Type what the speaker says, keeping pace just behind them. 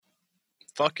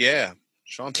Fuck yeah,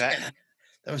 Sean Patton.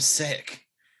 That was sick.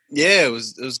 Yeah, it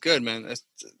was good, man.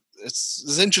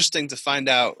 It's interesting to find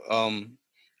out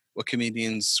what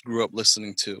comedians grew up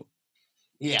listening to.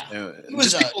 Yeah,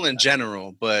 just people in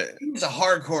general, but he was a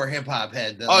hardcore hip hop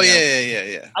head. Though. Oh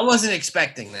yeah. I wasn't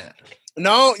expecting that.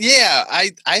 No, yeah,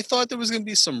 I thought there was gonna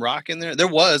be some rock in there. There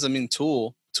was. I mean,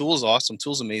 Tool's awesome.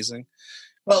 Tool's amazing,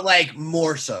 but like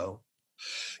more so.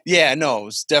 Yeah, no, it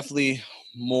was definitely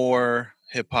more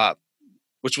hip hop,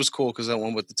 which was cool because I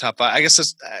went with the top 5. I guess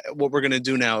that's what we're gonna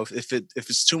do now. If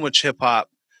it's too much hip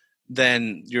hop,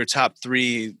 then your top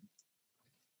 3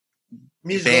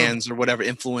 bands or whatever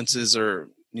influences, or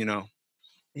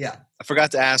Yeah. I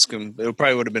forgot to ask him. It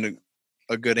probably would have been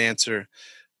a good answer.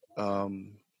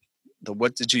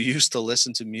 What did you used to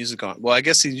listen to music on? Well, I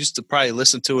guess he used to probably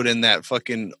listen to it in that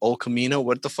fucking old Camino.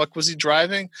 What the fuck was he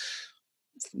driving?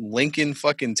 Lincoln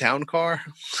fucking town car?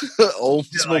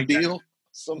 Oldsmobile?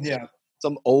 Like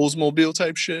some Oldsmobile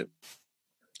type shit.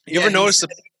 You ever notice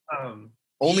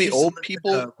only old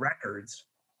people records?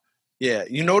 Yeah,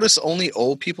 you notice only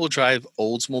old people drive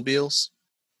Oldsmobiles?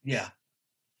 Yeah.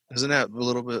 Isn't that a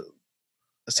little bit?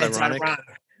 It's ironic.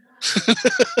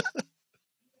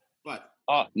 But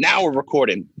now we're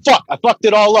recording. Fuck! I fucked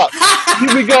it all up.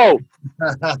 Here we go.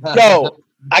 Yo,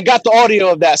 I got the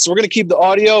audio of that, so we're gonna keep the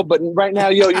audio. But right now,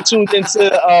 yo, you tuned into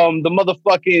the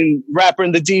motherfucking rapper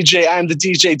and the DJ. I am the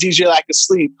DJ like a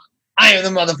sleep. I am the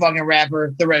motherfucking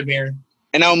rapper, the Red Baron.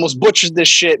 And I almost butchered this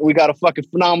shit. We got a fucking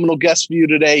phenomenal guest for you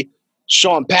today,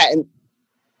 Sean Patton.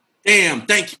 Damn,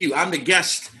 thank you. I'm the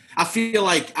guest. I feel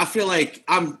like I'm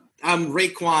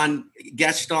Raekwon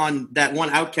guest on that one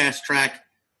Outkast track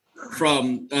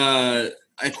from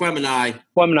Aquemini.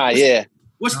 Yeah.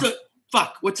 What's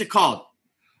it called?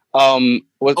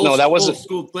 That wasn't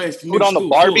school place. Scoot on the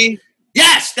Barbie. Cool.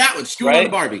 Yes, that one. Scoot on the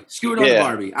Barbie. Scoot on the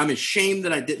Barbie. I'm ashamed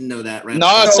that I didn't know that. Right?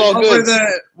 No, it's all good.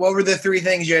 What were the 3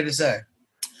 things you had to say?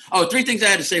 Oh, 3 things I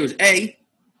had to say was A,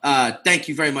 thank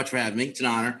you very much for having me. It's an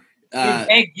honor.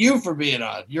 Thank you for being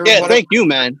on. Thank you,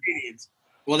 man.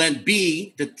 Well, then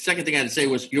B, the second thing I had to say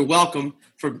was you're welcome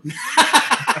for.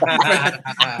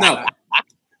 No,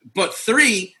 but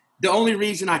 3, the only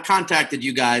reason I contacted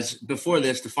you guys before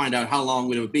this to find out how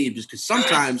long it would be, just because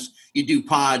sometimes you do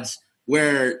pods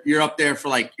where you're up there for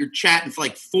you're chatting for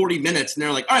 40 minutes, and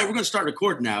they're like, all right, we're going to start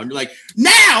recording now. And you're like,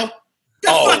 now? The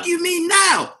fuck you mean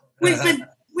now?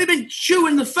 We've been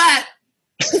chewing the fat.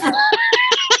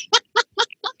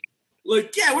 We're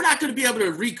not going to be able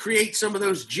to recreate some of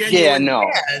those genuine. Yeah, no.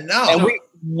 And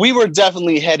we were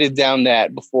definitely headed down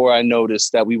that before I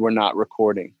noticed that we were not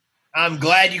recording. I'm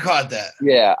glad you caught that.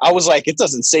 Yeah, I was like, it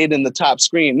doesn't say it in the top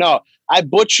screen. No, I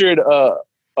butchered a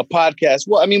podcast.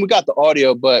 Well, I mean, we got the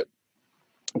audio, but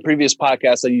a previous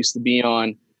podcast I used to be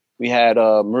on, we had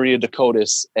Maria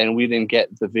Dakotas, and we didn't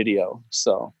get the video.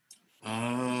 So,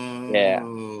 yeah.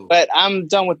 But I'm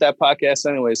done with that podcast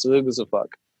anyway, so who gives a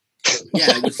fuck?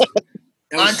 Yeah, it was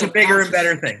on to bigger and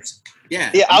better things.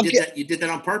 Yeah, you did that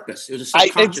on purpose. It was a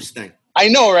subconscious thing. I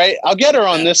know, right? I'll get her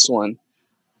on this one.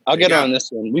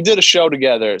 We did a show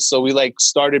together, so we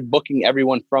started booking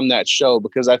everyone from that show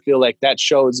because I feel like that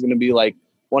show is going to be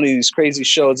one of these crazy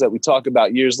shows that we talk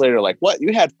about years later. Like, what?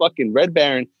 You had fucking Red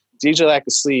Baron, DJ Lack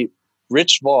of Sleep,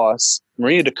 Rich Voss,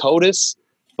 Maria Dakotas,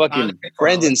 fucking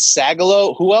Brendan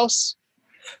Sagalow. Who else?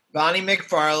 Bonnie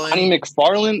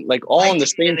McFarlane, all on the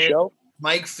same show.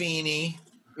 Mike Feeney,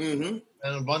 and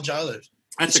a bunch of others.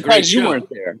 That's a great show. I'm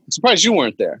surprised you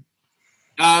weren't there.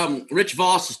 Rich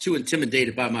Voss is too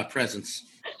intimidated by my presence.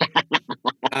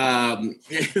 No,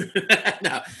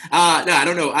 I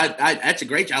don't know. That's a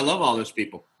great show. I love all those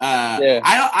people. I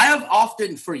have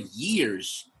often for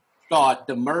years thought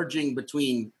the merging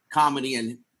between comedy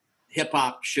and hip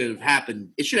hop should have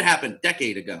happened. It should have happened a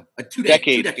decade ago, 2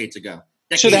 decades ago.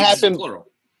 Should have happened. Plural.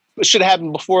 It should have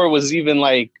happened before it was even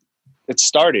it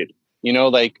started.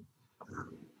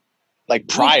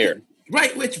 Prior.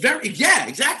 Right, which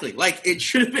exactly. It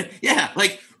should have been. Yeah,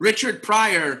 Richard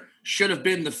Pryor should have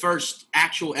been the first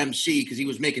actual MC because he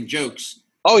was making jokes.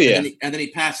 Oh yeah, and then he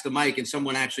passed the mic and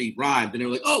someone actually rhymed, and they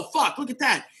were like, "Oh fuck, look at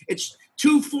that!" It's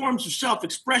 2 forms of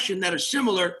self-expression that are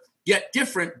similar yet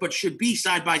different, but should be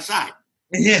side by side.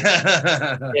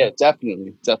 Yeah,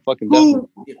 definitely. Definitely. Who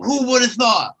would have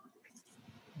thought?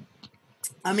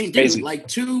 I mean, dude,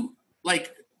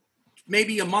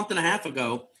 maybe a month and a half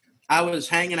ago, I was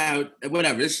hanging out.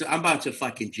 Whatever. I'm about to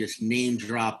fucking just name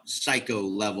drop psycho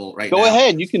level right now. Go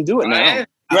ahead, you can do it now.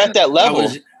 You're at that level.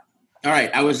 All right.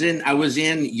 I was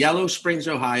in Yellow Springs,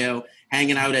 Ohio,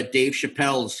 hanging out at Dave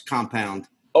Chappelle's compound.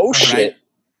 Oh shit!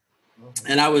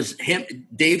 And I was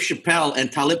Dave Chappelle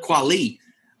and Talib Kweli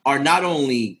are not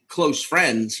only close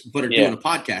friends, but are doing a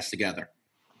podcast together.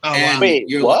 Oh, and wow. Wait,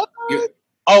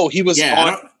 what? He was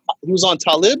on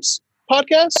Talib's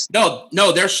podcast?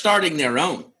 No, they're starting their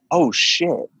own. Oh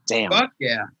shit! Damn. Fuck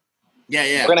yeah.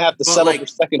 Yeah. We're gonna have to settle for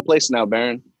second place now,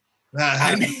 Baron.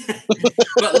 I mean,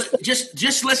 but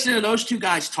just listen to those two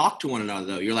guys talk to one another,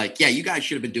 though. You're like, yeah, you guys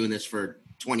should have been doing this for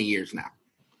 20 years now.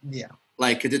 Yeah.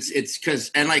 Like, it's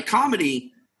because, and like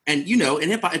comedy and, in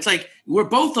hip hop, it's like we're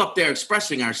both up there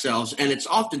expressing ourselves. And it's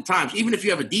oftentimes, even if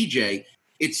you have a DJ,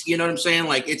 it's, you know what I'm saying?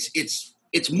 Like,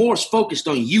 it's more focused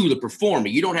on you, the performer.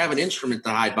 You don't have an instrument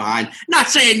to hide behind. Not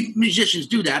saying musicians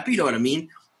do that, but you know what I mean?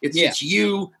 It's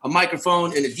you, a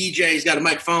microphone, and the DJ's got a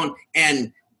microphone,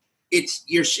 and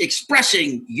you're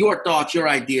expressing your thoughts, your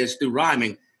ideas through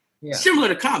rhyming. Yeah. Similar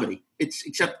to comedy.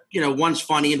 Except, one's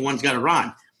funny and one's got a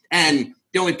rhyme. And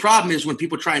the only problem is when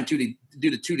people try and do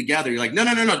the two together, you're like, no,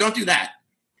 don't do that.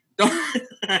 Don't.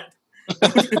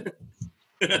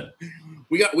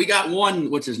 We got one,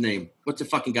 what's his name? What's the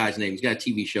fucking guy's name? He's got a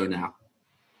TV show now.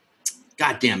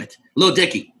 God damn it. Lil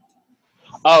Dicky.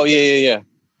 Oh, yeah.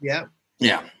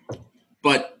 Yeah.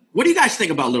 But what do you guys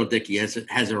think about Lil Dicky as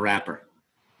a rapper?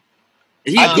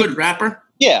 Is he a good rapper?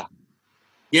 Yeah.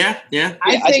 Yeah?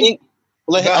 I think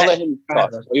I'll let him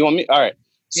talk. You want me? All right.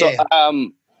 So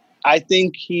I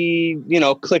think he,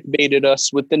 clickbaited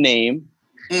us with the name,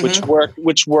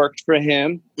 which worked for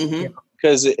him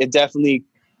because it definitely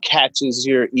catches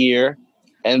your ear,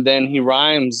 and then he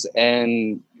rhymes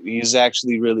and he's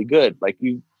actually really good. Like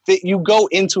you go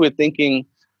into it thinking,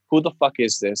 who the fuck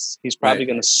is this? He's probably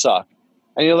going to suck.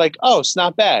 And you're like, oh, it's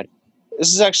not bad.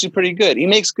 This is actually pretty good. He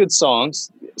makes good songs.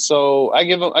 So I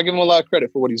give him a lot of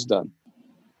credit for what he's done.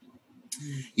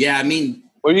 Yeah, I mean,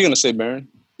 what are you going to say, Baron?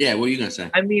 Yeah, what are you going to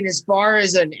say? I mean, as far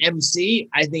as an MC,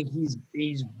 I think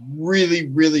he's really,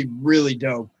 really, really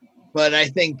dope. But I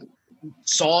think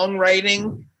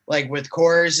songwriting, like with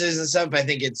choruses and stuff, I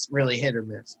think it's really hit or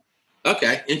miss.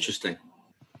 Okay, interesting.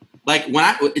 Like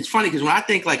it's funny because when I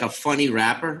think like a funny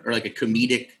rapper or like a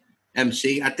comedic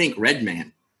MC, I think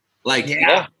Redman. Like,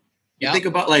 you think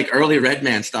about like early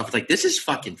Redman stuff. It's like, this is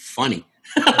fucking funny.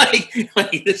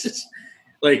 like this is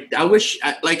like, I wish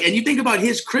and you think about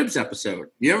his Cribs episode.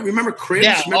 You remember Cribs?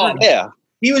 Yeah.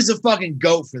 He was a fucking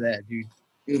goat for that, dude.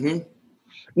 Mm-hmm.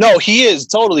 No, he is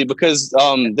totally, because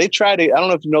they tried to, I don't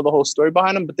know if you know the whole story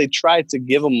behind him, but they tried to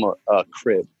give him a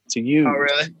crib to use. Oh,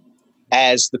 really?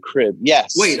 As the crib.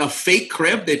 Yes. Wait, a fake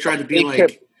crib? They tried to be like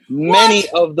crib. Many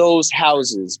of those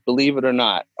houses, believe it or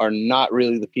not, are not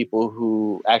really the people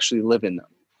who actually live in them.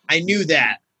 I knew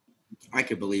that. I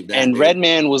could believe that. And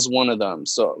Redman was one of them.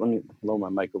 So let me lower my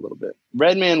mic a little bit.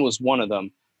 Redman was one of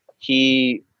them.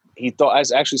 He thought, I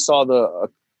actually saw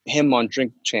him on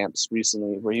Drink Champs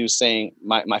recently, where he was saying,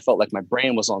 I felt like my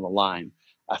brain was on the line.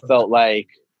 I felt like,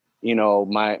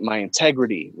 my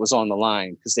integrity was on the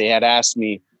line, because they had asked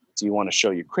me, do you want to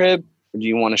show your crib, or do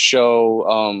you want to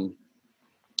show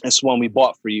this one we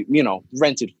bought for you,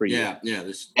 rented for you? Yeah,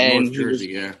 this North Jersey,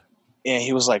 Yeah,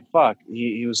 he was like, fuck.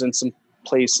 He was in some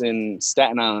place in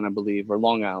Staten Island, I believe, or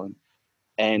Long Island,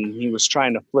 and he was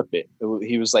trying to flip it.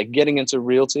 He was like getting into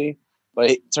realty, but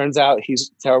it turns out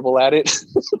he's terrible at it,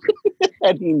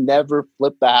 and he never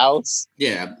flipped the house.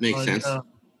 Yeah, makes sense.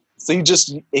 So he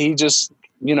just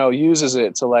uses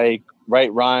it to like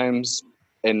write rhymes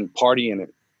and party in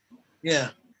it. Yeah.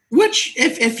 Which,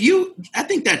 if you, I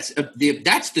think that's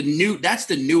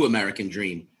the new American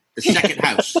dream. The second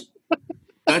house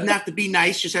doesn't have to be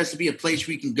nice; just has to be a place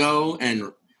where you can go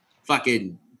and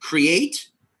fucking create,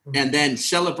 and then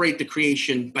celebrate the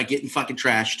creation by getting fucking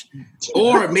trashed.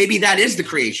 Or maybe that is the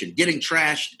creation, getting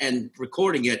trashed and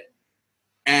recording it.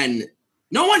 And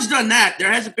no one's done that.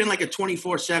 There hasn't been like a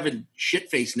 24/7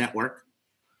 shitface network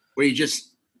where you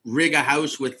just rig a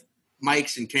house with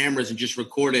mics and cameras and just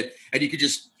record it, and you could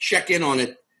just check in on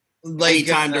it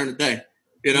anytime during the day.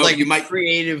 Like you might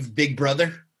creative Big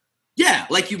Brother. Yeah,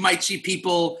 like you might see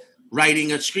people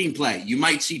writing a screenplay. You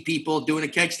might see people doing a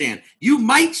keg stand. You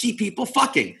might see people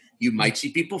fucking. You might see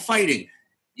people fighting.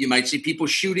 You might see people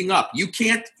shooting up. You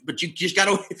can't, but you just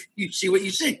gotta. You see what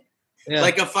you see,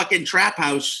 like a fucking trap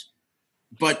house,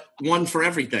 but one for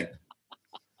everything.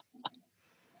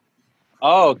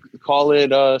 Oh, call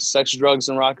it sex, drugs,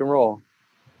 and rock and roll.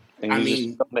 And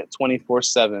just film it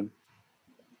 24/7.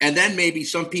 And then maybe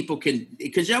some people can,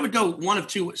 because that would go one of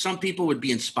two. Some people would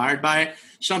be inspired by it.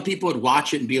 Some people would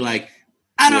watch it and be like,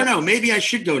 I don't know, maybe I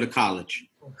should go to college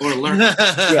or learn,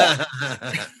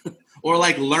 or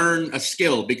like learn a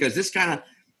skill, because this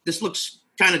looks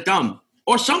kind of dumb.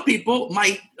 Or some people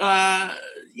might,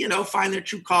 find their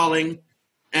true calling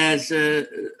as a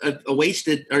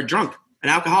wasted or drunk. an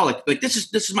alcoholic. Like this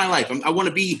is my life. I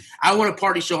want to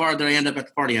party so hard that I end up at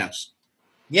the party house.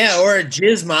 Yeah, or a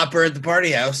jizz mopper at the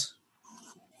party house.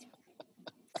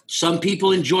 Some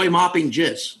people enjoy mopping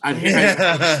jizz. I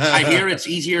hear it's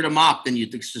easier to mop than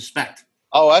you'd suspect.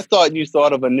 Oh, I thought you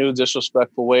thought of a new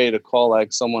disrespectful way to call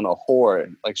like someone a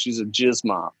whore, like she's a jizz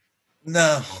mop.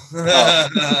 No.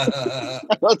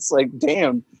 That's like,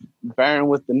 damn, Baron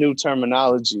with the new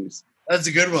terminologies. That's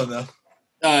a good one, though.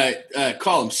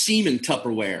 Call them semen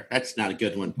Tupperware. That's not a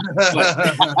good one.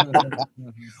 But,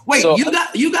 wait, so,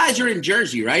 you guys are in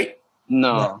Jersey, right?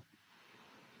 No.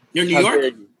 You're in New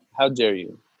York? How dare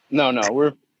you? No,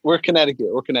 we're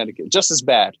Connecticut. We're Connecticut. Just as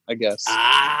bad, I guess.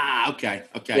 Okay.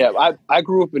 Yeah, I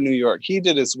grew up in New York. He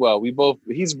did as well.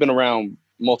 He's been around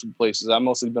multiple places. I've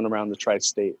mostly been around the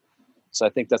tri-state. So I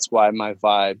think that's why my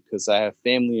vibe, because I have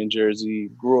family in Jersey,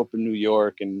 grew up in New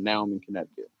York, and now I'm in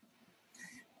Connecticut.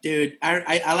 Dude,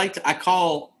 I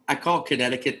call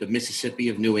Connecticut the Mississippi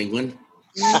of New England.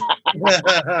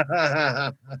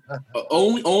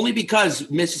 only because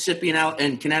Mississippi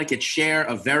and Connecticut share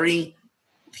a very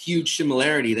huge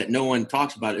similarity that no one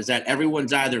talks about, is that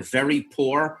everyone's either very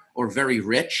poor or very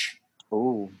rich.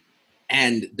 Oh.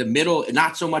 And the middle,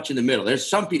 not so much in the middle. There's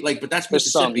some people but that's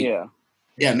Mississippi.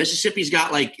 Yeah, Mississippi's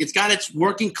got it's got its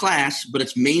working class, but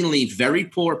it's mainly very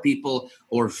poor people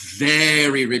or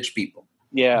very rich people.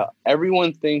 Yeah,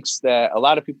 everyone thinks that. A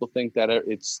lot of people think that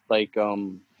it's like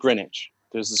Greenwich.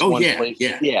 There's this one place.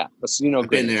 Yeah. So, I've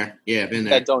been there. Yeah, I've been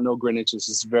there. That don't know Greenwich is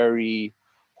this very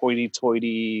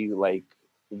hoity-toity, like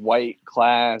white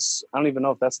class. I don't even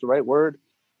know if that's the right word,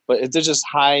 but they're just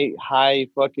high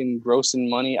fucking grossing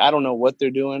money. I don't know what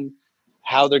they're doing,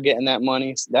 how they're getting that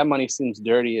money. That money seems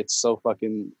dirty. It's so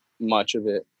fucking much of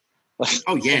it.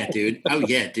 Oh yeah, dude.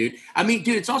 I mean,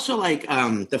 dude, it's also like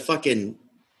the fucking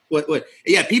what?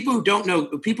 Yeah, people who don't know,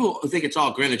 people who think it's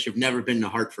all Greenwich have never been to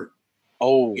Hartford.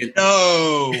 Oh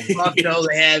no, fuck no,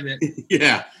 they haven't.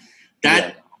 Yeah,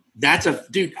 that's a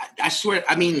dude. I swear.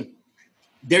 I mean,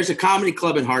 there's a comedy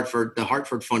club in Hartford, the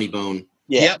Hartford Funny Bone.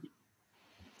 Yeah. Yep.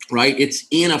 Right? It's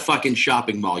in a fucking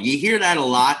shopping mall. You hear that a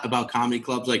lot about comedy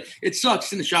clubs. Like, it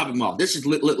sucks in the shopping mall. This is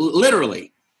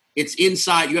literally, it's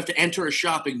inside. You have to enter a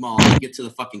shopping mall to get to the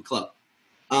fucking club.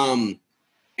 And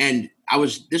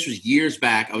this was years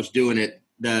back. I was doing it.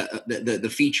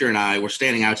 The feature and I were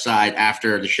standing outside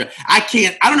after the show. I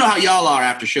don't know how y'all are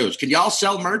after shows. Can y'all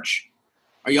sell merch?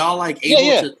 Are y'all like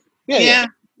able to?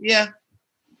 Yeah.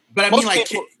 But I mean,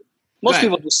 like, most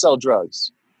people just sell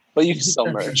drugs. But you can sell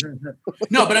merch.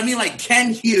 No, but I mean, like,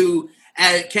 can you?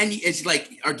 It's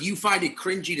like, or do you find it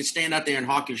cringy to stand out there and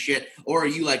hawk your shit, or are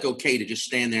you like okay to just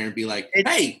stand there and be like,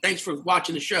 "Hey, thanks for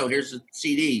watching the show. Here's a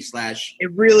CD /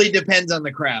 It really depends on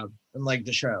the crowd and like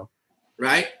the show,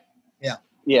 right?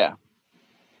 Yeah.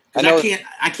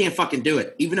 I can't fucking do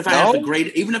it. Even if I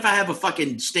have a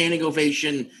fucking standing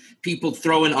ovation, people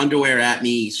throwing underwear at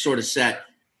me sort of set,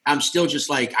 I'm still just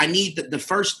like, I need the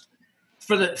first.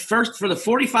 For the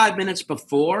 45 minutes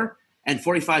before and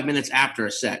 45 minutes after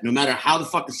a set, no matter how the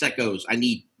fuck the set goes, I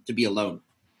need to be alone.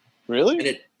 Really?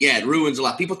 And it ruins a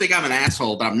lot. People think I'm an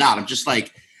asshole, but I'm not. I'm just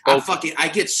like, I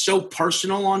get so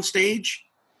personal on stage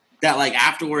that like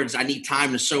afterwards I need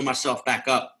time to sew myself back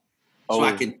up so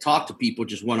I can talk to people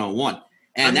just one-on-one.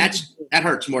 And that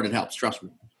hurts more than helps. Trust me.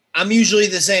 I'm usually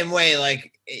the same way,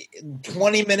 like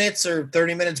 20 minutes or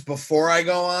 30 minutes before I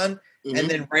go on. Mm-hmm. And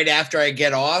then right after I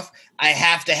get off, I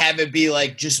have to have it be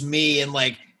like just me and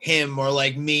like him or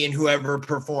like me and whoever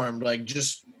performed. Like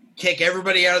just kick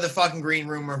everybody out of the fucking green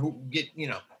room or who get,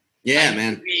 Yeah,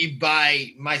 man. Be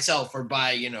by myself or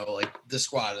by, like the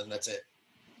squad, and that's it.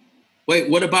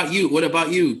 Wait, what about you? What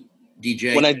about you,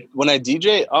 DJ? When I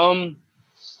DJ,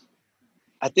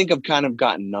 I think I've kind of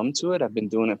gotten numb to it. I've been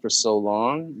doing it for so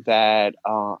long that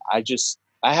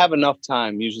I have enough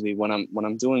time usually when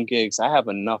I'm doing gigs. I have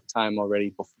enough time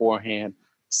already beforehand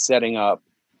setting up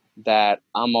that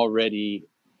I'm already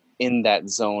in that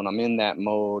zone. I'm in that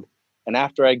mode. And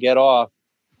after I get off,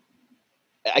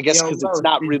 I guess because it's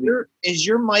not really. Is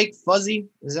your mic fuzzy?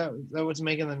 Is that what's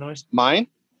making the noise? Mine?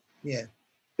 Yeah.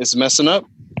 It's messing up?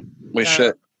 Wait,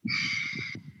 shit.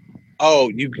 Oh,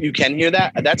 you can hear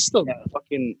that? That's the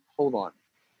fucking. Hold on.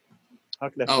 How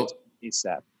can I fix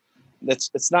ASAP?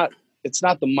 It's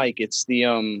not the mic. It's the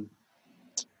I'm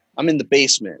in the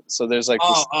basement, so there's like.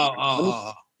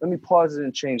 Let me pause it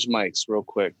and change mics real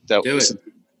quick. Do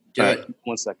it.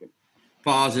 1 second.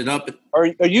 Pause it up. Or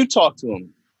you talk to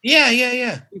him. Yeah.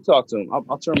 You talk to him.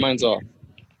 I'll turn mine's off.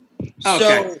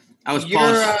 Okay. I was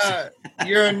paused.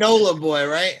 You're a NOLA boy,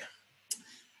 right?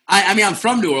 I mean, I'm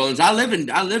from New Orleans. I live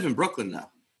in Brooklyn now.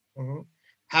 Mm-hmm.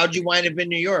 How'd you wind up in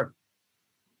New York?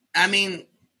 I mean,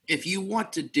 if you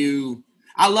want to do,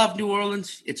 I love New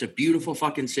Orleans. It's a beautiful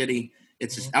fucking city.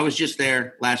 I was just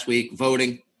there last week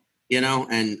voting,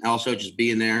 and also just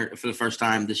being there for the first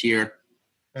time this year,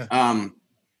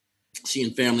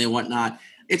 seeing family and whatnot.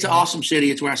 It's an awesome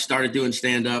city. It's where I started doing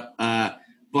stand up.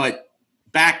 But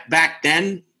back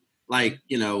then, like,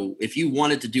 if you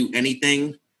wanted to do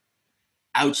anything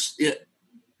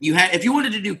if you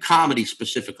wanted to do comedy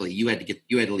specifically, you had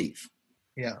to leave.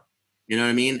 Yeah. You know what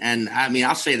I mean? And I mean,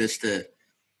 I'll say this to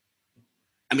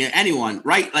anyone,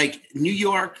 right? Like, New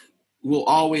York will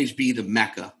always be the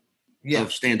mecca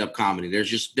of stand-up comedy. There's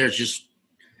just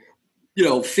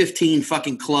 15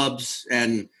 fucking clubs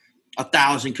and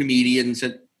 1,000 comedians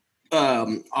and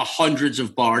hundreds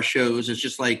of bar shows. It's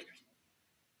just like,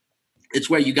 it's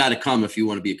where you got to come if you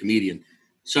want to be a comedian.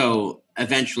 So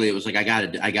eventually it was like, I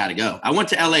gotta go. I went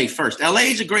to LA first. LA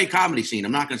is a great comedy scene.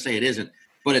 I'm not going to say it isn't,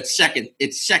 but it's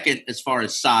second as far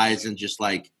as size and just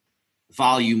like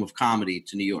volume of comedy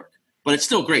to New York, but it's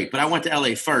still great. But I went to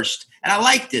LA first and I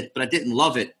liked it, but I didn't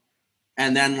love it.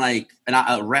 And then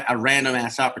a random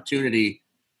ass opportunity,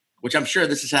 which I'm sure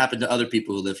this has happened to other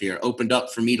people who live here, opened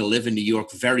up for me to live in New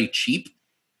York very cheap.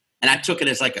 And I took it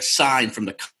as like a sign from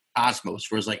the cosmos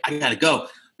where it's like, I gotta go.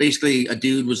 Basically a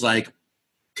dude was like,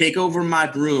 take over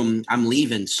my room. I'm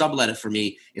leaving. Sublet it for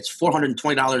me. It's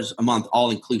 $420 a month,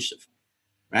 all inclusive.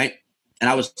 Right. And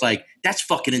I was like, that's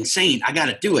fucking insane. I got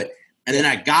to do it. And then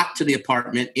I got to the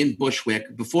apartment in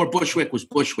Bushwick. Before Bushwick was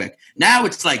Bushwick. Now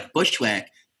it's like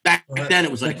Bushwick. Back then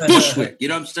it was like Bushwick. You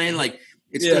know what I'm saying? Like,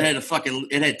 it still had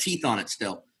it had teeth on it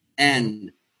still.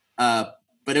 And, but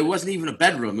it wasn't even a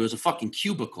bedroom. It was a fucking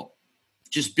cubicle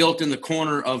just built in the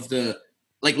corner of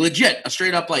like legit, a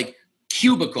straight up like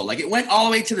cubicle. Like, it went all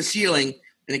the way to the ceiling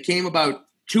and it came about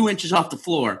 2 inches off the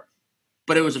floor,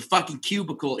 but it was a fucking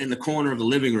cubicle in the corner of the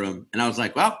living room. And I was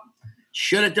like, well,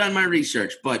 should have done my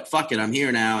research, but fuck it. I'm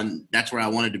here now. And that's where I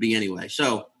wanted to be anyway.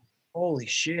 So holy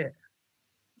shit.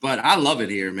 But I love it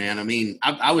here, man. I mean,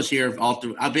 I was here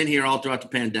I've been here all throughout the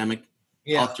pandemic,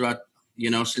 all throughout,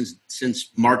 since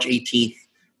March 18th.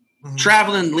 Mm-hmm.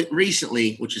 Traveling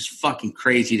recently, which is fucking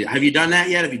crazy. Have you done that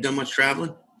yet? Have you done much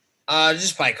traveling?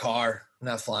 Just by car,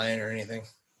 not flying or anything.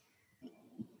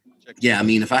 Yeah, I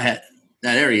mean, if I had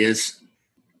that area is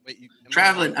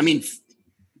traveling. I mean,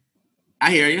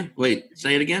 I hear you. Wait,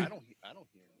 say it again. I don't hear you. All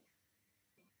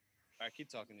right,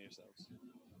 keep talking to yourselves.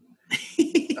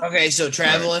 Okay, so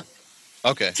traveling.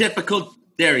 Okay. Typical.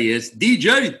 There he is,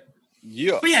 DJ.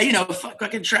 Yeah. But yeah,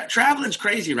 fucking traveling's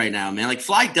crazy right now, man. Like,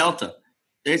 fly Delta.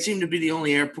 They seem to be the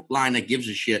only airline that gives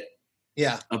a shit.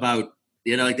 Yeah. About,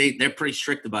 like they're pretty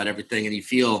strict about everything, and you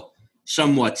feel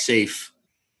somewhat safe.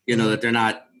 That they're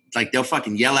not like, they'll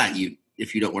fucking yell at you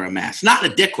if you don't wear a mask. Not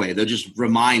in a dick way. They'll just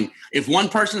remind, if one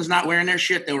person's not wearing their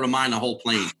shit, they'll remind the whole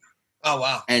plane. Oh,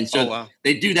 wow. And so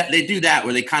they do that. They do that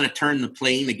where they kind of turn the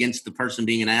plane against the person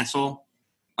being an asshole.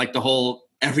 Like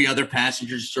every other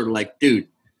passenger's sort of like, dude.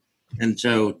 And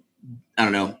so, I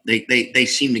don't know. They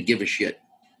seem to give a shit.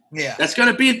 Yeah.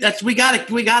 We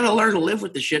gotta learn to live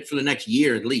with the shit for the next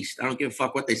year at least. I don't give a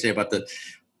fuck what they say about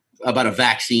a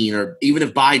vaccine, or even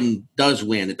if Biden does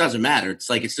win, it doesn't matter. It's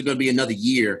like, it's still going to be another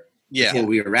year before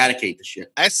we eradicate the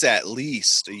shit. That's at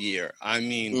least a year. I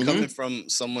mean, coming from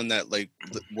someone that like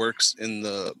works in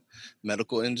the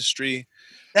medical industry,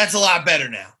 that's a lot better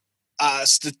now.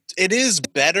 It is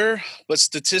better, but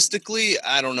statistically,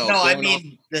 I don't know. No, I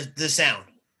mean the sound.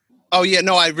 Oh yeah,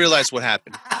 no, I realized what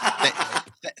happened.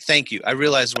 Thank you. I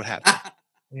realized what happened.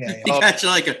 Yeah. You guys are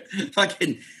like a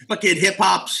fucking hip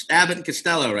hop Abbott and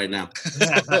Costello right now.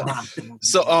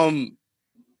 So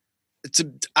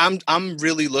I'm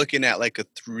really looking at like a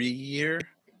 3-year.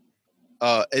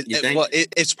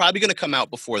 It's probably going to come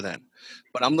out before then,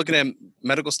 but I'm looking at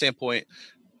medical standpoint.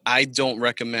 I don't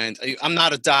recommend. I'm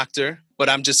not a doctor, but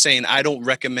I'm just saying I don't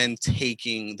recommend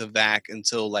taking the vac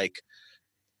until like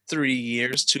 3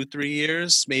 years, 2-3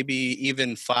 years, maybe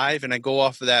even 5. And I go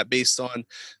off of that based on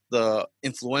the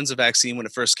influenza vaccine. When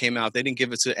it first came out, they didn't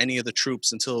give it to any of the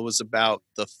troops until it was about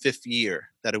the 5th year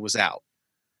that it was out.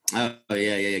 Oh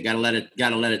yeah. Gotta let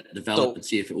it develop and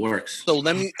see if it works.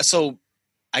 So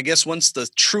I guess once the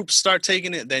troops start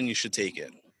taking it, then you should take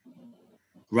it.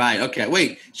 Right. Okay.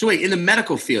 Wait, in the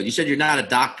medical field, you said you're not a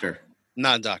doctor.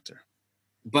 Not a doctor.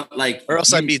 But like, or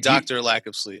else I'd be doctor lack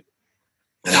of sleep.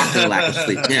 Doctor lack of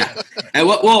sleep. Yeah. And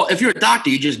if you're a doctor,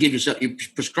 you just you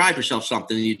prescribe yourself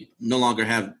something, and you no longer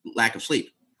have lack of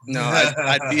sleep. No,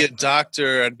 I'd be a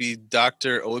doctor. I'd be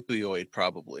Dr. Opioid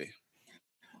probably.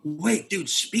 Wait, dude,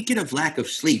 speaking of lack of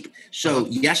sleep. So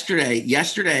yesterday,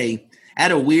 I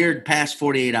had a weird past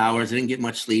 48 hours. I didn't get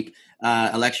much sleep.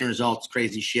 Election results,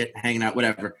 crazy shit, hanging out,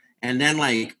 whatever. And then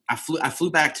like I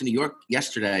flew back to New York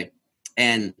yesterday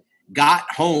and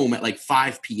got home at like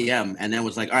 5 p.m. and then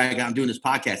was like, all right, I'm doing this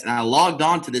podcast. And I logged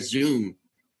on to the Zoom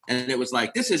and it was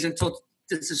like, this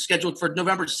is scheduled for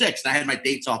November 6th. I had my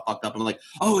dates all fucked up. And I'm like,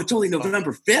 oh, it's only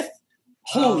November 5th?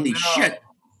 Holy shit.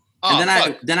 And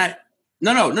then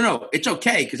no, it's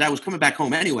okay because I was coming back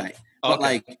home anyway. But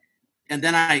like, and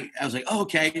then I was like, oh,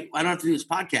 okay, I don't have to do this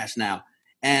podcast now.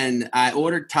 And I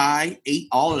ordered Thai, ate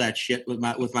all of that shit with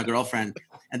my girlfriend.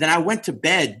 And then I went to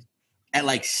bed at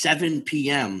like 7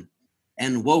 p.m.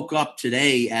 and woke up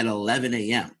today at 11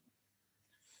 a.m.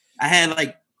 I had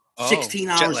like 16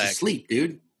 hours of sleep,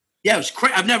 dude. Yeah, it was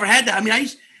crazy. I've never had that. I mean, I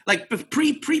used like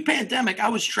pre-pandemic, I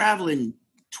was traveling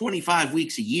 25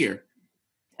 weeks a year.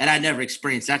 And I never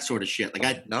experienced that sort of shit. Like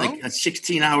I had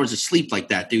 16 hours of sleep like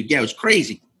that, dude. Yeah, it was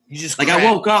crazy. You just like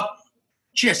I woke up,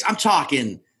 I'm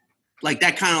talking like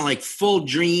that kind of like full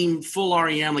dream, full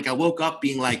REM. Like I woke up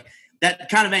being like that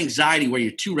kind of anxiety where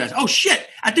you're too rested. Oh shit.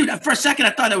 For a second I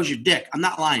thought that was your dick. I'm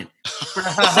not lying. For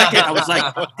a second I was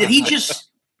like,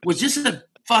 was this a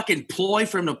fucking ploy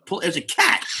for him to pull? It was a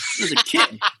cat. It was a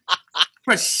kitten.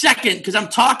 For a second, because I'm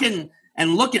talking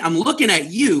and I'm looking at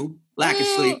you, lack of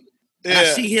sleep. And I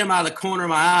see him out of the corner of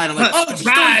my eye, and I'm like, "Oh,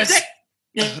 surprise!"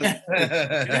 Yeah.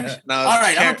 No, all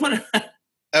right, I'm gonna put it.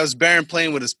 That was Baron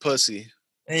playing with his pussy.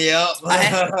 Yep. I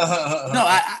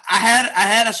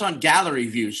had us on gallery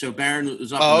view, so Baron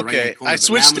was up. In the right corner, I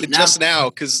switched it just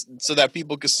now so that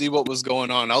people could see what was going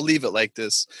on. I'll leave it like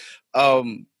this.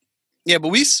 Yeah, but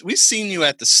we've seen you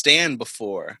at the stand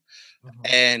before,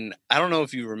 and I don't know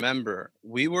if you remember.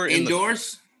 We were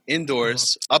indoors,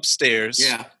 upstairs.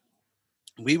 Yeah.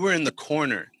 We were in the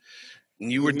corner,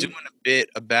 and you were doing a bit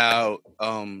about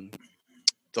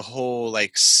the whole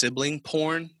like sibling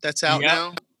porn that's out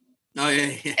now. Oh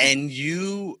yeah. And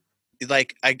you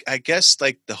like I guess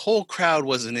like the whole crowd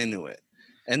wasn't into it,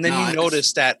 and then you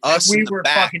noticed that us in the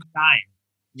back, fucking dying.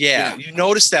 Yeah, you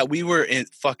noticed that we were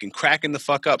fucking cracking the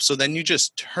fuck up. So then you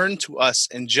just turned to us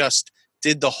and just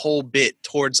did the whole bit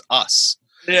towards us.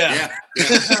 Yeah.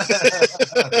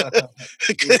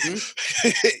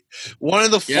 One of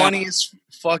the funniest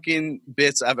fucking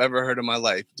bits I've ever heard in my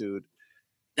life, dude.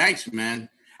 Thanks, man.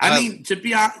 I mean, to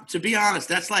be honest,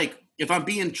 that's like, if I'm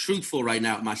being truthful right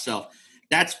now with myself,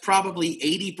 that's probably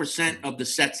 80% of the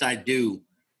sets I do.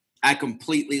 I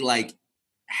completely like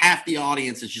half the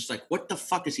audience is just like, what the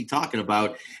fuck is he talking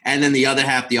about? And then the other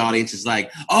half the audience is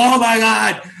like, oh my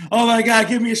God,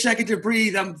 give me a second to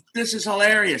breathe. This is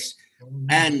hilarious.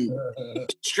 And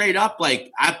straight up,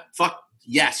 like I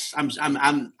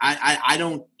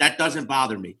don't, that doesn't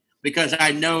bother me because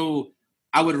I know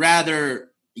I would rather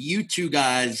you two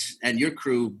guys and your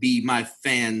crew be my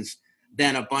fans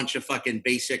than a bunch of fucking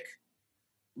basic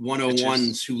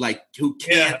 101s who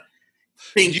can't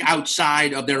think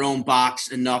outside of their own box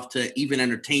enough to even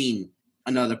entertain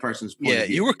another person's point of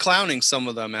view. You were clowning some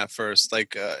of them at first,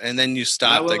 like, and then you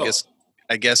stopped.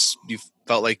 I guess you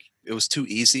felt like it was too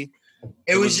easy.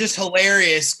 It was just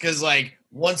hilarious because, like,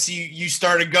 once you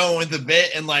started going with the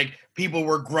bit and, like, people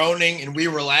were groaning and we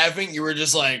were laughing, you were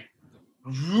just like,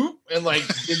 and, like,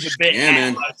 did the bit. Yeah,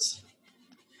 man.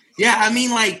 Yeah, I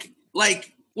mean, like,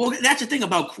 well, that's the thing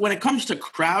about when it comes to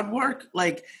crowd work.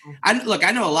 Like, I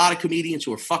know a lot of comedians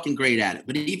who are fucking great at it,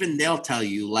 but even they'll tell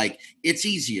you, like, it's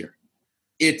easier.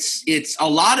 It's a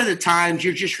lot of the times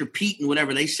you're just repeating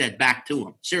whatever they said back to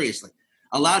them. Seriously.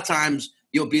 A lot of times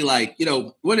you'll be like, you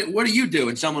know, what do you do?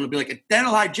 And someone will be like, a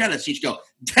dental hygienist. You just go,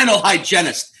 dental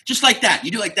hygienist. Just like that.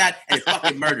 You do like that and it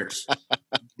fucking murders.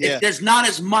 There's not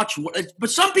as much. But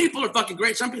some people are fucking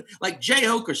great. Some people, like Jay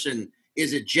Okerson,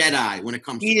 is a Jedi when it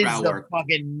comes to crowd work. He is the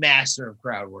fucking master of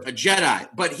crowd work. A Jedi.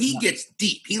 But he gets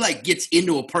deep. He, like, gets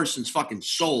into a person's fucking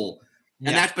soul.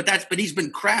 And but he's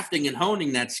been crafting and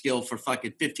honing that skill for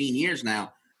fucking 15 years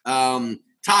now.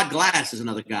 Todd Glass is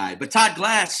another guy. But Todd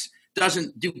Glass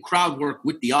doesn't do crowd work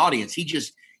with the audience.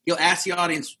 He'll ask the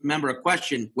audience member a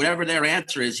question, whatever their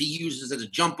answer is, he uses as a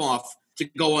jump off to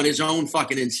go on his own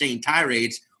fucking insane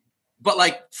tirades. But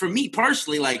like for me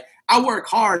personally, like I work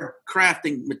hard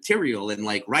crafting material and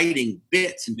like writing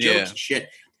bits and jokes and shit.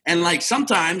 And like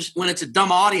sometimes when it's a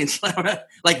dumb audience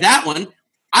like that one,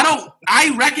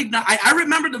 I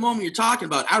remember the moment you're talking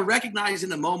about. I recognize in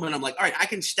the moment, I'm like, all right, I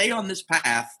can stay on this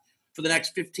path for the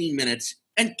next 15 minutes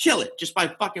and kill it just by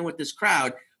fucking with this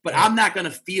crowd. But I'm not going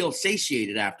to feel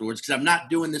satiated afterwards because I'm not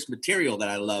doing this material that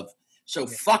I love. So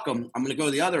fuck them. I'm going to go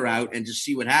the other route and just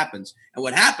see what happens. And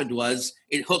what happened was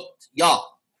it hooked y'all.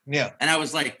 Yeah. And I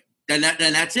was like, then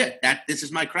that's it. This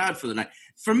is my crowd for the night.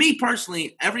 For me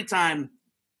personally, every time,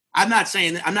 I'm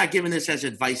not giving this as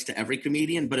advice to every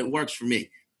comedian, but it works for me.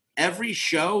 every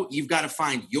show, you've got to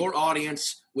find your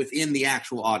audience within the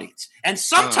actual audience. And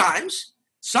sometimes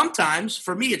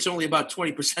for me, it's only about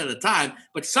 20% of the time,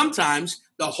 but sometimes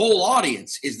the whole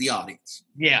audience is the audience.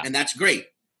 Yeah. And that's great.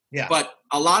 Yeah. But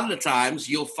a lot of the times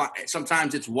you'll find,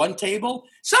 sometimes it's one table.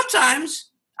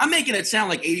 Sometimes I'm making it sound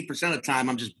like 80% of the time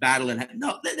I'm just battling.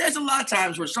 No, there's a lot of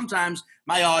times where sometimes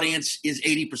my audience is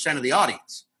 80% of the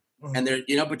audience. Mm-hmm. And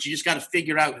they're, but you just got to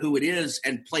figure out who it is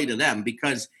and play to them,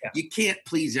 because you can't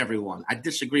please everyone. I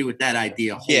disagree with that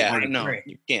idea. Yeah, no,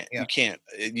 you can't. Yeah. You can't.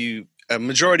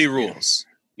 Majority rules.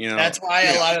 That's why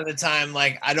a lot of the time,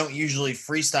 like, I don't usually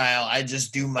freestyle. I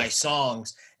just do my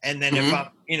songs. And then if I'm,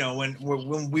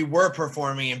 when we were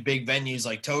performing in big venues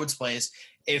like Toad's Place,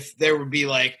 if there would be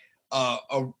like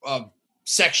a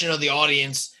section of the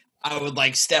audience, I would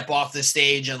like step off the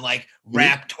stage and like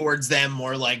rap towards them,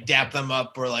 or like dap them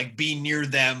up, or like be near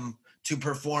them to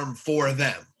perform for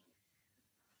them.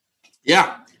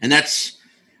 Yeah. And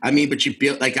but you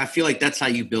build, like, I feel like that's how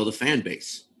you build a fan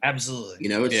base.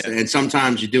 Absolutely. And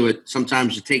sometimes you do it,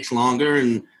 sometimes it takes longer.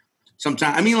 And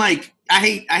sometimes, I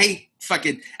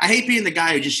hate being the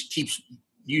guy who just keeps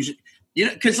using,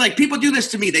 because like people do this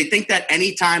to me. They think that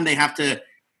anytime they have to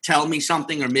tell me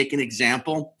something or make an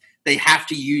example, they have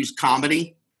to use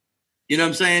comedy. You know what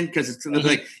I'm saying? Because it's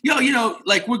like,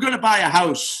 like we're going to buy a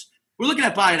house. We're looking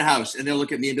at buying a house. And they'll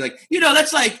look at me and be like,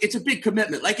 that's like, it's a big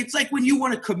commitment. Like, it's like when you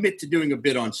want to commit to doing a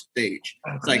bit on stage.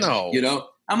 It's like, no.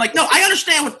 I'm like, no, I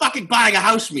understand what fucking buying a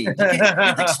house means. You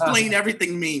can't explain everything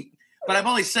to me. But I'm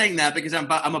only saying that because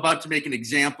I'm about to make an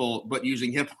example, but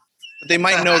using hip hop. They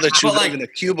might know that you live in a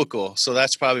cubicle, so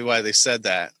that's probably why they said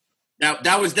that. Now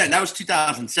that was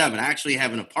 2007. I actually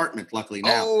have an apartment, luckily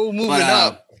now. Oh,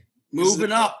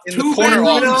 moving up in the corner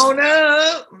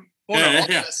office.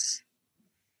 Yeah.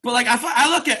 But like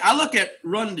I look at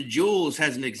Run the Jewels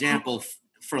as an example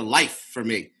for life for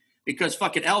me, because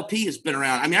fucking LP has been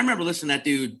around. I remember listening to that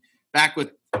dude back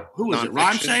with, who was it?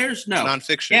 Rhyme Sayers? No,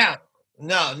 nonfiction. Yeah.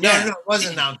 No, it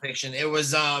wasn't nonfiction. It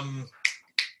was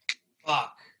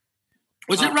fuck.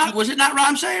 Was it not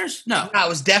Rhyme Sayers? No, it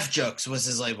was Def Jokes was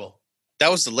his label.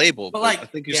 That was the label, but like, I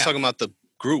think he was talking about the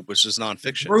group, which is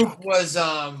nonfiction. Group was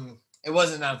it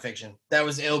wasn't nonfiction. That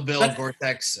was Ill Bill,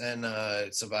 Gore-Tex, and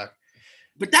Savak.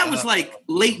 But that was like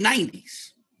late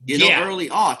 90s, early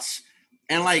aughts.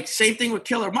 And like same thing with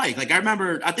Killer Mike. Like I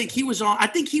remember, I think he was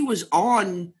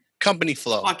on Company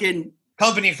Flow. Fucking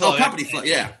Company Flow. Oh, Company Flow,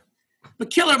 yeah.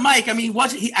 But Killer Mike,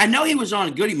 I know he was on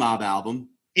a Goody Mob album.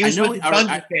 He was with the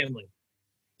Dungeon Family.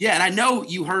 Yeah, and I know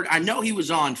he was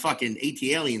on fucking AT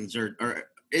Aliens or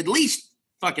at least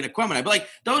fucking Aquemini. But like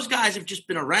those guys have just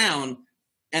been around,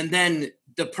 and then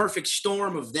the perfect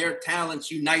storm of their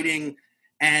talents uniting,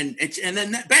 and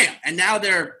then bam, and now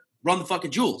they're Run the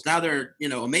fucking Jewels. Now they're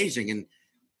amazing,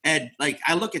 and like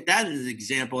I look at that as an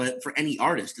example for any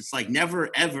artist. It's like never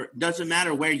ever, doesn't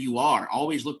matter where you are,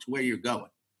 always look to where you're going.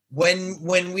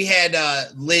 When we had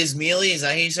Liz Mealy, is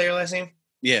that how you say your last name?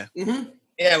 Yeah. Mm-hmm.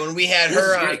 Yeah, when we had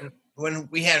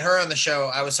her on the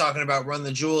show, I was talking about Run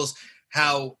the Jewels,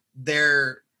 how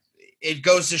it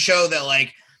goes to show that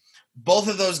like both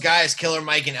of those guys, Killer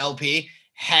Mike and LP,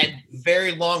 had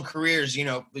very long careers,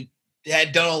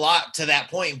 had done a lot to that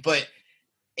point, but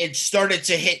it started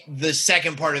to hit the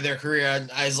second part of their career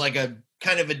as like a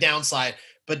kind of a downslide.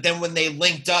 But then when they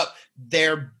linked up,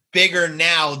 they're bigger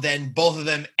now than both of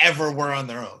them ever were on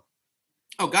their own.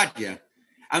 Oh God, yeah.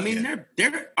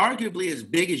 They're arguably as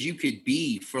big as you could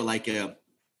be for like an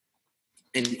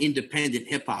independent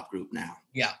hip hop group now.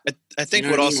 Yeah. I think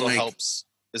what also helps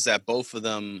is that both of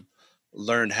them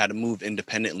learned how to move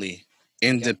independently.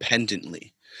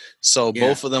 So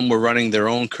both of them were running their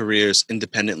own careers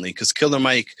independently, because Killer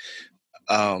Mike,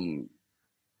 I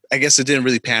guess it didn't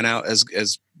really pan out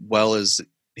as well as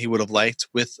he would have liked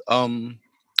with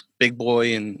Big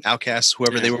Boy and Outkast,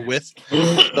 whoever they were with.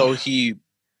 So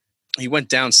he went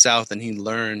down south and he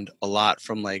learned a lot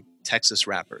from like Texas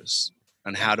rappers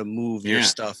on how to move your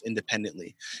stuff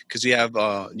independently. Because you have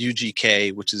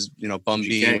UGK, which is Bun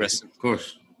B, of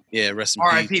course. Yeah, rest in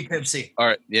R.I.P. Pimp C. All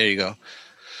right, there you go.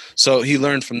 So he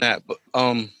learned from that. But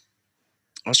I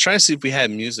was trying to see if we had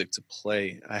music to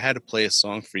play. I had to play a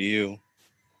song for you.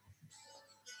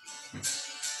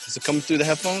 Is it coming through the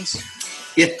headphones?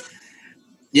 Yeah.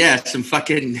 Yeah, some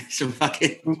fucking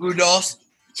Goo Goo Dolls.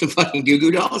 Some fucking Goo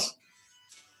Goo Dolls.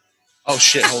 Oh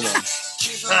shit! Hold on.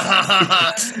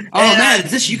 Oh man,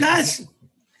 is this you guys?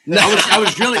 No. I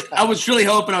was really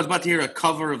hoping I was about to hear a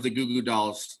cover of the Goo Goo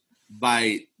Dolls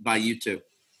by you two.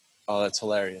 Oh, that's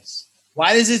hilarious.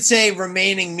 Why does it say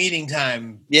remaining meeting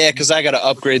time? Yeah, because I got to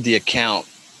upgrade the account.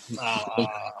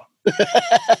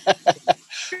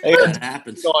 That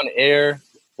happens. On air.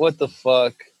 What the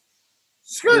fuck?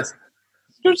 Skirt.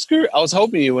 Skirt. I was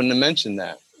hoping you wouldn't have mentioned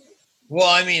that. Well,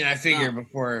 I mean, I figure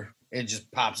before it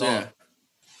just pops on.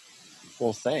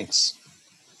 Well, thanks.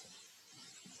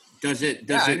 Does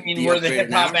it? I mean, we're the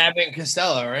hip hop Abbott and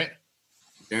Costello, right?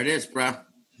 There it is, bro.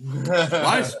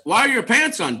 Why are your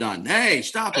pants undone? Hey,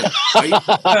 stop it.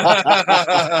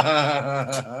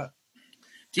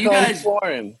 Do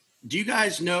you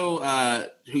guys know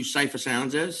who Cypher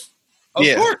Sounds is? Of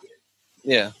course.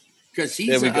 Yeah. Because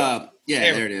he's there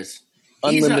it is.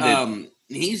 Unlimited.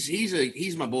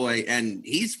 He's my boy, and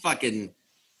he's fucking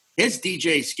his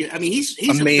DJ skill. I mean, he's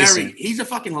amazing. He's a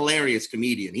fucking hilarious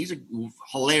comedian. He's a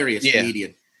hilarious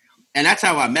comedian, and that's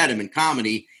how I met him in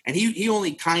comedy. And he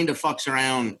only kind of fucks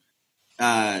around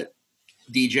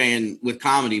DJing with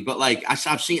comedy, but like I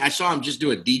saw him just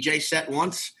do a DJ set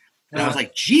once, and I was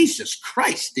like, Jesus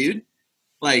Christ, dude!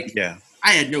 Like,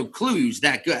 I had no clue he was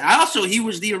that good. He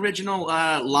was the original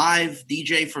live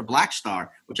DJ for Black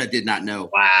Star, which I did not know.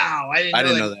 Wow, I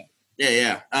didn't know that.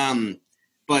 Yeah.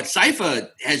 But Cypher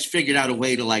has figured out a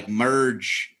way to like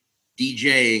merge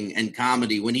DJing and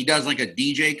comedy. When he does like a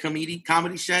DJ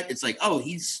comedy set, it's like,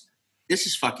 this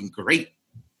is fucking great.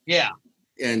 Yeah.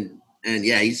 And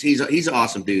he's an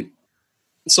awesome dude.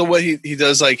 So what he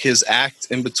does, like his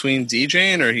act in between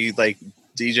DJing, or he like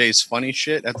DJs funny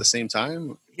shit at the same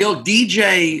time? He'll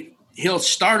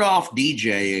start off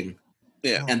DJing,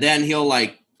 and then he'll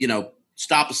like,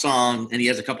 stop a song, and he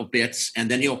has a couple bits, and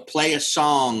then he'll play a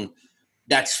song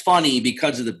that's funny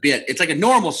because of the bit. It's like a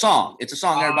normal song. It's a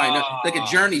song everybody knows, like a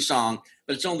Journey song,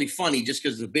 but it's only funny just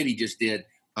because of the bit he just did.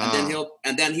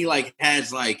 And then he like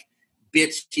has like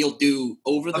bits he'll do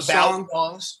over the song.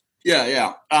 Songs.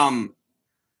 Yeah.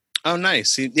 Oh,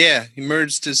 nice. He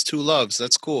merged his two loves.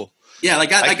 That's cool. Yeah, I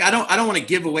don't want to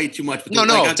give away too much. But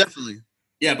definitely.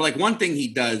 Yeah, but like one thing he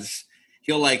does,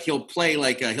 he'll play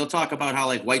like he'll talk about how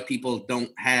like white people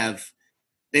don't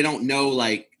know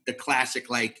like the classic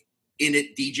like In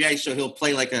It DJ, so he'll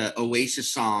play like a Oasis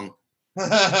song, or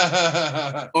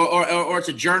it's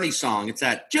a Journey song. It's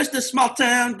that Just a Small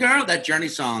Town Girl, that Journey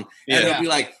song, and he'll be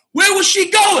like, where was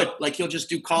she going? Like he'll just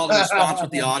do call and response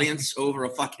with the audience over a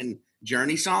fucking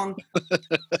Journey song,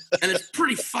 and it's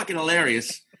pretty fucking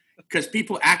hilarious. Because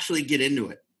people actually get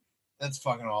into it. That's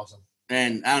fucking awesome.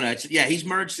 And I don't know. He's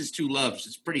merged his two loves.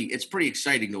 It's pretty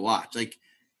exciting to watch. Like,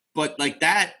 but like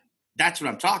that's what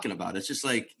I'm talking about. It's just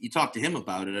like you talk to him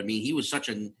about it. I mean, he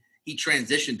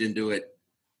transitioned into it.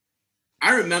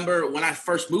 I remember when I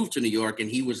first moved to New York and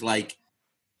he was like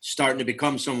starting to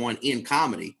become someone in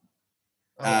comedy,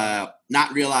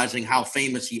 not realizing how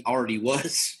famous he already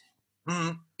was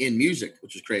in music,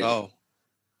 which is crazy. Oh,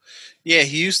 yeah.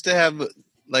 He used to have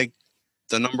like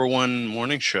the number one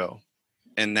morning show,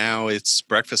 and now it's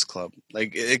Breakfast Club.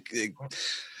 Like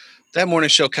that morning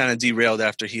show kind of derailed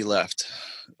after he left.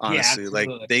 Honestly, like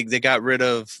they got rid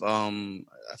of I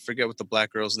forget what the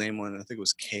black girl's name was. I think it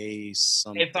was Kay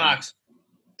something. Kay Fox.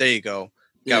 There you go.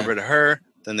 Got rid of her.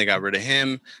 Then they got rid of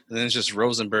him, and then it's just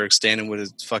Rosenberg standing with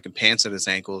his fucking pants at his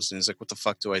ankles, and he's like, "What the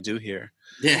fuck do I do here?"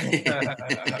 Yeah,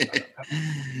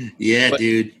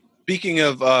 dude. Speaking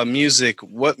of music,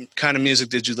 what kind of music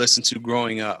did you listen to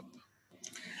growing up?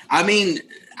 I mean,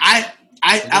 I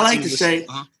like to say,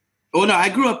 I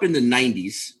grew up in the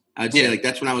 90s. I'd say like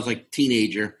that's when I was like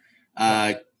teenager.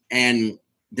 And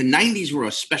the 90s were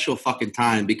a special fucking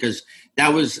time because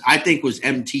that was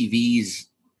MTV's.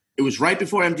 It was right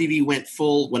before MTV went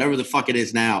full, whatever the fuck it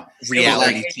is now.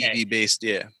 Reality TV based,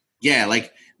 yeah. Yeah,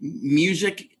 like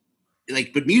music,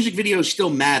 but music videos still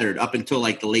mattered up until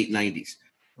like the late 90s.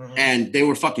 Mm-hmm. And they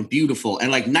were fucking beautiful. And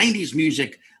like 90s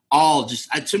music all just,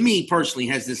 to me personally,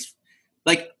 has this,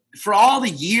 like for all the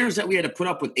years that we had to put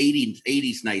up with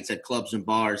 80s nights at clubs and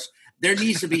bars, there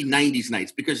needs to be 90s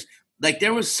nights because like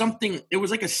there was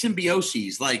like a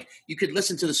symbiosis. Like you could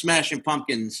listen to the Smashing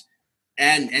Pumpkins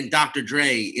and Dr.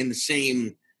 Dre on the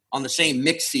same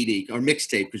mix CD or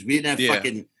mixtape because we didn't have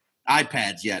fucking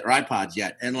iPads yet or iPods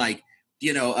yet. And like,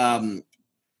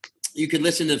 you could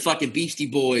listen to fucking Beastie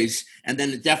Boys and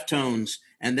then the Deftones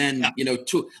and then,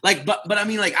 Tool. Like, but I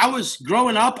mean, like I was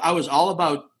growing up, I was all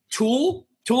about Tool.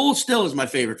 Tool still is my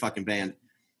favorite fucking band.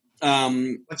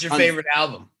 What's your favorite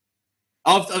album?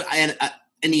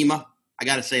 Enema. I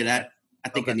got to say that. I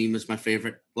think Enema is my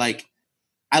favorite. Like,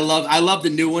 I love the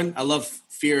new one. I love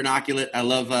Fear Inoculate. I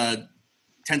love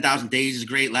 10,000 Days is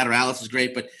great. Lateralis is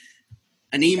great. But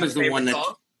Enema is the one that...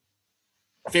 Song?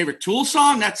 Favorite Tool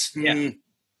song? That's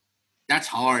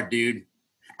hard, dude.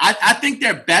 I think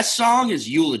their best song is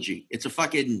Eulogy. It's a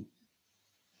fucking...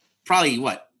 Probably,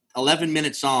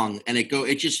 11-minute song, and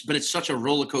but it's such a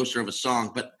roller coaster of a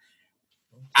song. But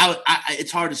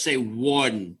it's hard to say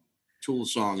one Tool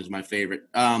song is my favorite.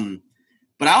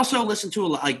 But I also listened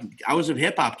to I was a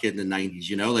hip hop kid in the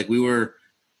 90s, like we were,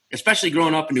 especially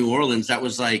growing up in New Orleans. That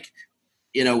was like,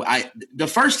 the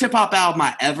first hip hop album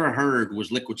I ever heard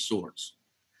was Liquid Swords.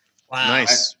 Wow.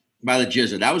 Nice. By the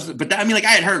GZA.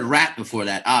 I had heard rap before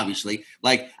that, obviously.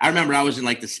 Like, I remember I was in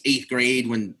like this 8th grade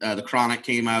when the Chronic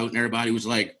came out, and everybody was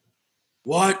like,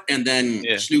 what? And then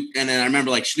I remember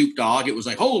like Snoop Dogg, it was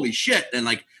like, holy shit, and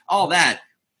like all that.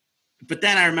 But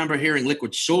then I remember hearing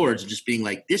Liquid Swords and just being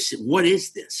like, what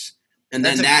is this? And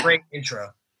that's a great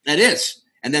intro. That is.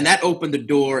 And then that opened the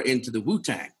door into the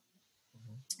Wu-Tang.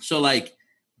 Mm-hmm. So like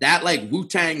that like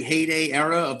Wu-Tang heyday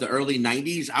era of the early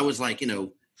 90s, I was like,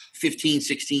 15,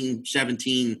 16,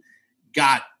 17,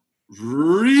 got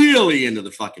really into the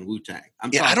fucking Wu-Tang.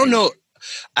 I don't know.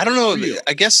 Real.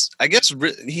 I guess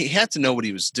he had to know what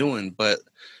he was doing, but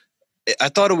I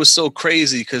thought it was so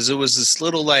crazy because it was this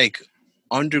little like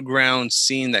underground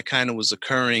scene that kind of was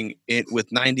occurring with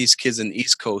 90s kids in the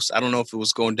East Coast. I don't know if it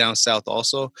was going down south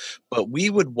also, but we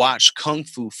would watch kung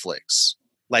fu flicks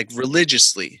like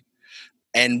religiously.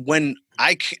 And when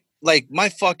my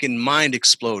fucking mind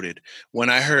exploded when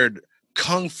I heard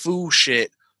kung fu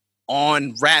shit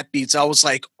on rap beats. I was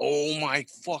like, oh my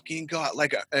fucking God.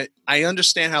 Like, I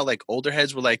understand how like older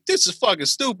heads were like, this is fucking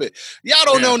stupid. Y'all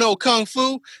don't know no kung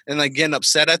fu. And like getting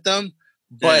upset at them.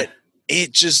 But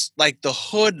it just like the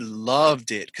hood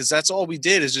loved it. Cause that's all we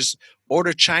did is just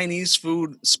order Chinese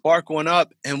food, spark one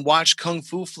up and watch kung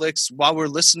fu flicks while we're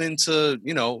listening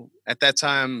to, at that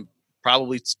time,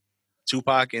 probably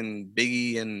Tupac and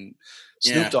Biggie and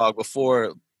Snoop Dogg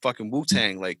before fucking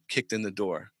Wu-Tang like kicked in the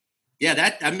door.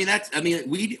 Yeah,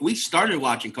 we started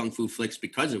watching kung fu flicks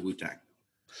because of Wu-Tang.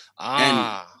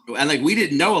 And like we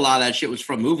didn't know a lot of that shit was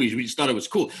from movies. We just thought it was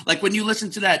cool. Like when you listen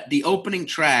to the opening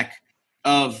track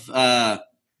of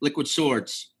Liquid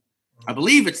Swords, I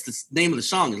believe it's the name of the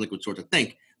song is Liquid Swords, I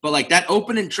think. But like that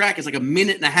opening track is like a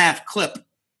 1.5-minute clip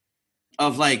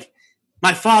of like,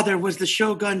 my father was the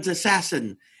Shogun's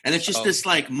assassin. And it's just this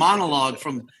like monologue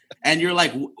and you're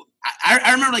like,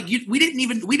 I remember like we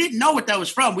didn't know what that was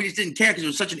from. We just didn't care because it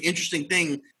was such an interesting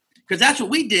thing. Because that's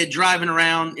what we did driving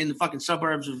around in the fucking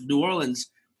suburbs of New Orleans.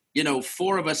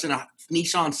 4 of us in a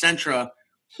Nissan Sentra,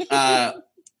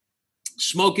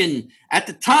 smoking. At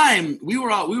the time, we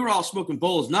were all smoking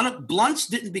bowls. Blunts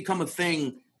didn't become a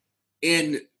thing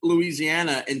in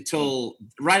Louisiana until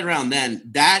right around then.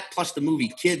 That plus the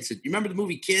movie Kids. You remember the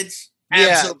movie Kids?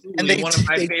 Yeah, absolutely. One of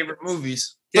my favorite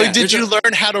movies. So did you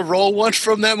learn how to roll one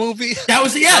from that movie? That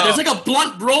was there's like a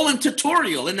blunt rolling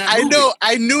tutorial in that movie.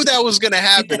 I knew that was going to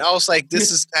happen. I was like,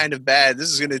 this is kind of bad. This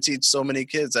is going to teach so many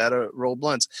kids how to roll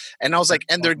blunts. And I was like,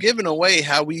 and they're giving away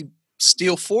how we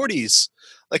steal 40s.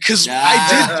 Like, cause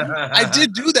I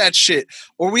did do that shit.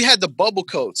 Or we had the bubble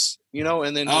coats,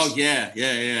 and then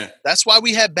yeah. That's why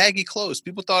we had baggy clothes.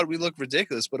 People thought we looked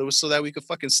ridiculous, but it was so that we could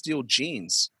fucking steal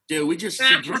jeans. Dude, we just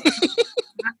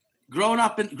growing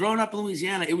up in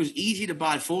Louisiana, it was easy to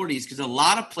buy 40s because a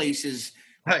lot of places.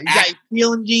 You got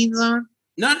stealing jeans on?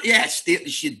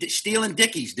 Stealing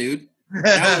Dickies, dude.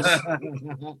 That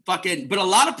was fucking. But a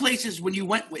lot of places when you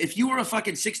went, if you were a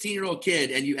fucking 16-year-old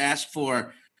kid and you asked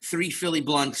for 3 Philly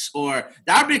blunts, or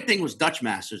our big thing was Dutch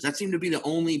Masters. That seemed to be the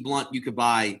only blunt you could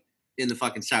buy in the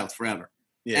fucking South forever.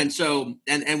 Yeah. And so,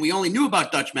 and we only knew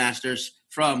about Dutch Masters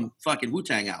from fucking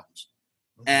Wu-Tang albums,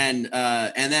 and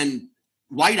then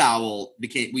White Owl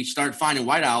we started finding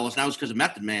White Owls, and that was because of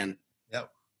Method Man. Yep.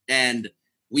 And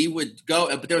we would go,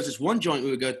 but there was this one joint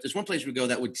there's one place we would go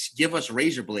that would give us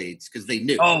razor blades because they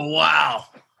knew. Oh, wow.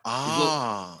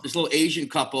 This little Asian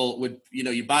couple would,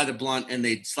 you buy the blunt and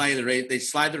they'd slide the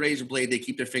razor blade, they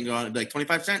keep their finger on it, it'd be like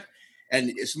 25 cents. And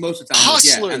it's most of the time,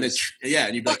 hustlers.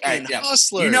 And you'd be like, hey,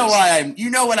 hustlers. You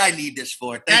know what I need this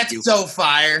for. Thank you. That's so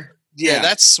fire. Yeah,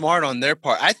 that's smart on their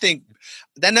part. I think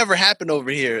that never happened over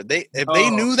here. They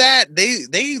knew that,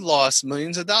 they lost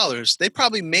millions of dollars. They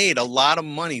probably made a lot of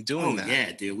money doing that.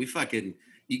 Yeah, dude. We fucking,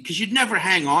 because you'd never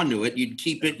hang on to it. You'd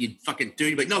keep it. You'd fucking do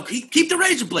it. You'd be like, no, keep the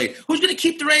razor blade. Who's going to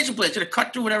keep the razor blade? It's going to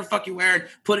cut through whatever fuck you're wearing,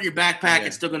 put it in your backpack. Yeah.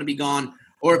 It's still going to be gone,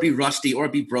 or it'd be rusty, or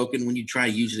it'd be broken when you try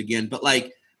to use it again. But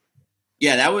like,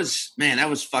 yeah, that was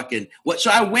fucking what. So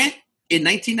I went in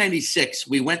 1996.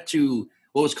 We went to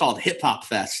what was called Hip Hop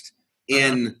Fest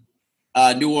in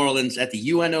New Orleans at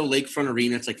the UNO Lakefront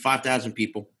Arena. It's like 5,000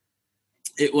 people.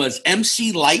 It was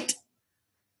MC Light.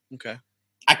 Okay.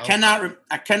 I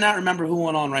cannot remember who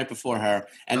went on right before her,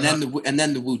 and then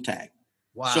the Wu-Tang.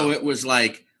 Wow. So it was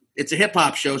like it's a hip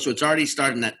hop show, so it's already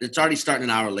starting an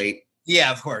hour late.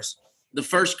 Yeah, of course. the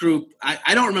first group,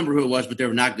 I don't remember who it was, but they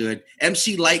were not good.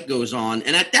 MC Light goes on.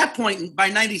 And at that point, by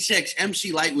 96,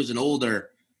 MC Light was an older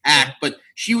act, but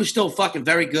she was still fucking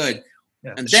very good.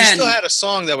 Yeah. And she then, still had a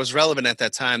song that was relevant at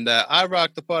that time, that I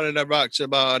rock the party that rocks your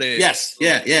body. Yes,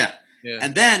 yeah.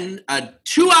 And then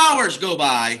 2 hours go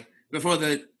by before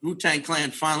the Wu-Tang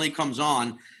Clan finally comes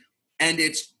on. And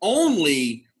it's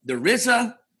only the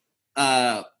RZA,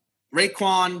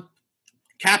 Raekwon,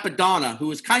 Capadonna, who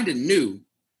was kind of new,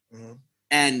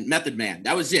 and Method Man.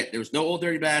 That was it. There was no Old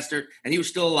Dirty Bastard, and he was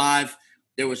still alive.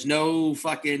 There was no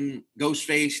fucking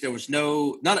Ghostface. There was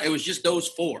none. It was just those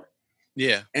four.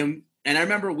 Yeah. And I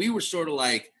remember we were sort of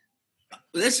like,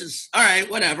 this is all right,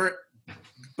 whatever.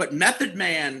 But Method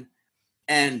Man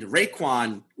and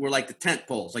Raekwon were like the tent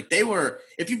poles. Like they were,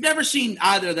 if you've never seen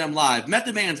either of them live,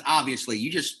 Method Man's obviously,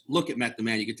 you just look at Method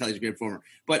Man, you can tell he's a great performer.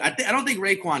 But I don't think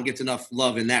Raekwon gets enough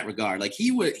love in that regard. Like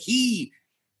he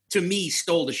to me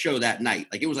stole the show that night.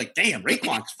 Like it was like, damn,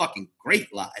 Raekwon's fucking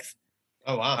great live.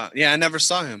 Oh wow. Yeah, I never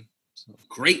saw him.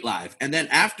 Great live. And then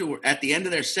afterward, at the end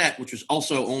of their set, which was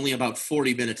also only about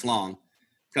 40 minutes long,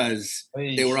 because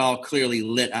they were all clearly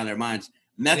lit out of their minds,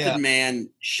 Method Man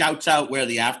shouts out where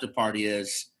the after party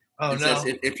is. Oh, no. Says,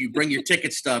 if you bring your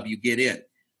ticket stub, you get in.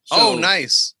 So,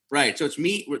 nice. Right. So it's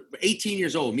me, we're 18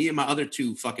 years old, me and my other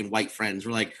two fucking white friends.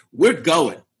 We're like, we're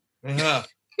going. Yeah.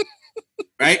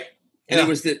 Right? And it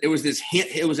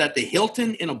was at the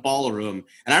Hilton in a ballroom.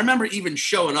 And I remember even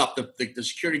showing up, the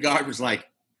security guard was like,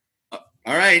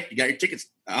 all right, you got your tickets.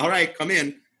 All right, come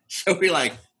in. So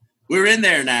we're in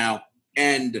there now.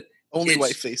 And only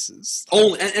white faces.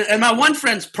 Only, and my one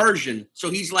friend's Persian, so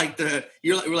he's like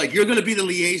you're going to be the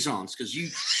liaisons because you.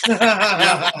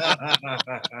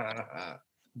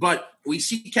 But we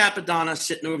see Capadonna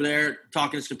sitting over there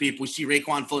talking to some people. We see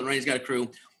Raekwon floating around; he's got a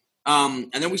crew, and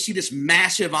then we see this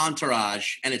massive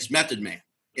entourage, and it's Method Man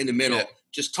in the middle,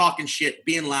 just talking shit,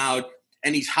 being loud,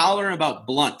 and he's hollering about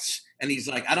blunts, and he's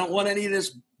like, "I don't want any of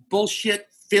this bullshit,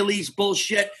 Phillies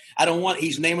bullshit. I don't want."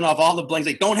 He's naming off all the blanks.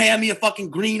 Like, don't hand me a fucking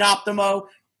green Optimo.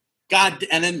 God.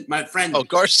 And then my friend. Oh,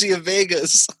 Garcia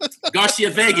Vegas. Garcia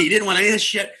Vega. He didn't want any of this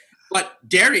shit. But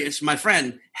Darius, my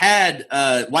friend, had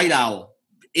White Owl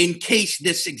in case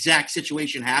this exact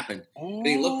situation happened. And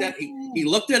he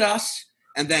looked at us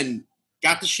and then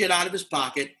got the shit out of his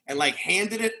pocket and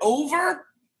handed it over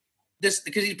this,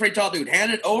 because he's a pretty tall dude,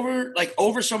 handed it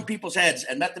over some people's heads.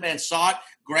 And Method Man saw it,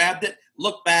 grabbed it,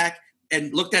 looked back,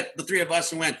 and looked at the three of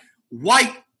us and went,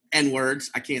 white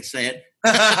N-words. I can't say it.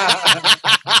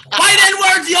 White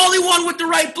N-words, the only one with the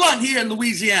right blunt here in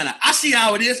Louisiana. I see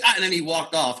how it is. And then he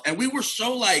walked off. And we were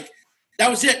so that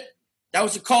was it. That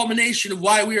was the culmination of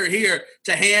why we were here,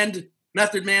 to hand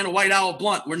Method Man a White Owl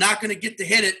blunt. We're not going to get to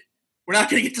hit it. We're not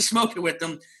going to get to smoke it with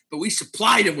them, but we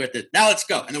supplied him with it. Now let's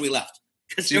go. And then we left.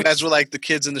 So you guys were like the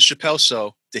kids in the Chappelle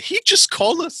show. Did he just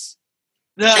call us?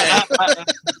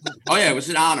 Oh yeah, it was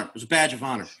an honor. It was a badge of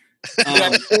honor.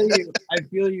 I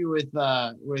feel you with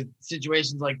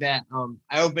situations like that.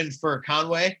 I opened for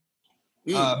Conway,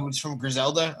 who's from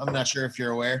Griselda. I'm not sure if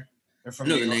you're aware. They're from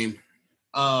New York. Name.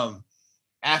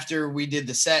 After we did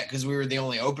the set, because we were the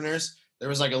only openers, there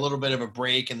was a little bit of a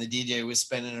break and the DJ was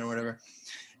spinning or whatever.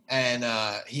 And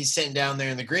he's sitting down there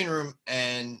in the green room,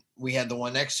 and we had the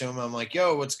one next to him. I'm like,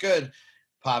 yo, what's good?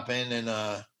 Pop in,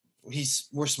 and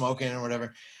we're smoking or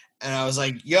whatever. And I was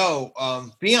like, yo,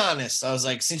 be honest. I was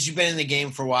like, since you've been in the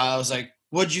game for a while, I was like,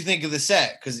 what'd you think of the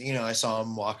set? Because, I saw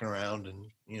him walking around and,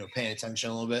 paying attention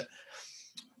a little bit.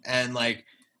 And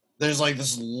there's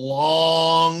this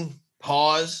long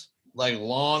pause,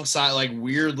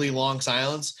 weirdly long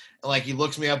silence. And he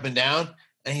looks me up and down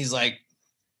and he's like,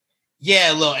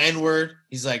 yeah, little N-word.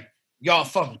 He's like, y'all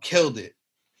fucking killed it.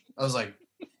 I was like,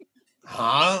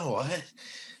 huh? What?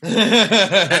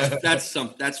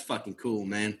 That's fucking cool,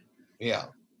 man. Yeah.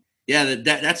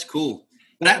 That's cool.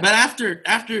 But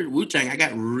after Wu-Tang, I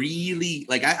got really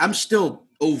I'm still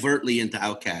overtly into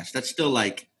Outkast. That's still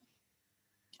I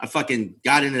fucking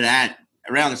got into that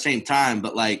around the same time.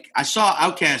 But I saw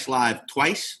Outkast live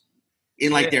twice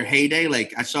in their heyday.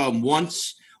 I saw them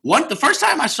once. The first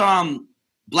time I saw them,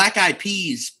 Black Eyed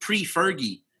Peas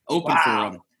pre-Fergie opened for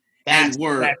them. And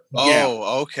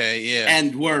okay, yeah.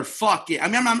 And were fucking. I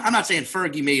mean, I'm not saying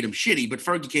Fergie made them shitty, but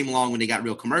Fergie came along when they got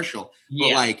real commercial.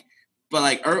 Yeah.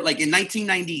 But in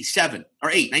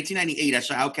 1998, I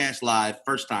saw Outkast live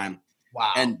first time.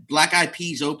 Wow. And Black Eyed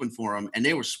Peas opened for them, and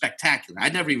they were spectacular.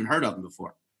 I'd never even heard of them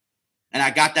before, and I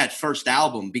got that first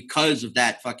album because of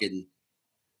that fucking.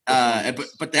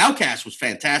 But the Outkast was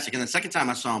fantastic, and the second time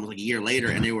I saw them was a year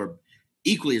later, and they were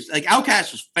equally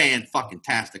Outkast was fucking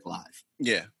tastic live.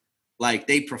 Yeah.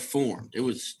 They performed. It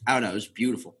was, I don't know, it was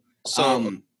beautiful.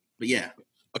 So, but yeah.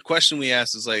 A question we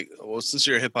ask is like, well, since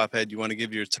you're a hip hop head, you want to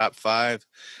give your top 5.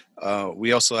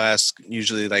 We also ask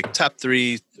usually like top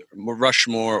 3,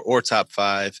 Rushmore, or top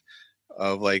 5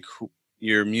 of like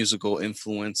your musical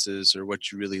influences or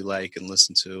what you really like and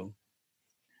listen to.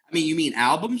 I mean, you mean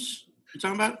albums you're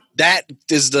talking about? That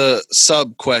is the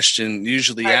sub question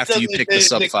usually after you pick the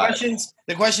sub 5.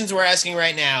 The questions we're asking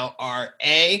right now are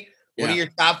A, what are your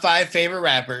top 5 favorite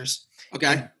rappers? Okay.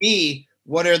 And B,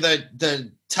 what are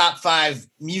the top 5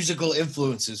 musical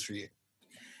influences for you?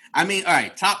 I mean, all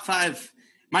right, top 5.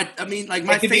 My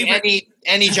favorite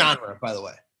any genre, by the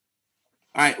way.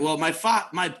 All right. Well, my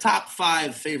top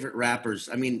 5 favorite rappers.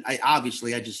 I mean, I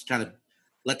just kind of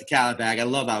let the cat out of the bag. I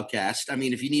love Outkast. I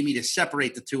mean, if you need me to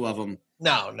separate the two of them,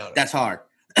 no. That's hard.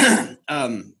 Love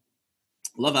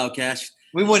Outkast.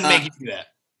 We wouldn't make you do that.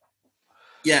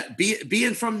 Yeah,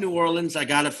 being from New Orleans, I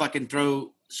gotta fucking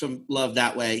throw some love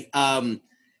that way.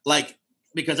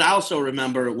 Because I also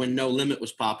remember when No Limit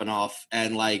was popping off,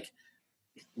 and like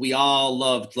we all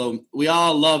loved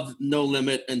No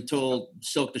Limit until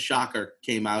Silk the Shocker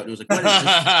came out. It was like, what is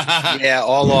this? Yeah,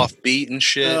 all off beat and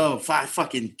shit. Oh,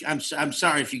 I'm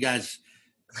sorry if you guys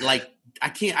like.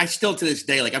 I still to this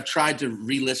day, like I've tried to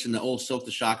re-listen to old Silk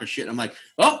the Shocker shit. I'm like,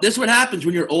 oh, this is what happens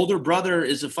when your older brother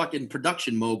is a fucking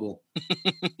production mogul.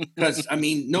 Because I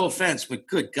mean, no offense, but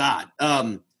good God.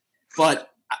 But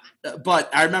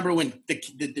I remember when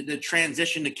the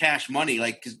transition to Cash Money,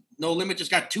 like, because No Limit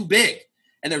just got too big,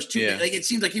 and there's too like it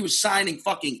seems like he was signing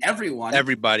fucking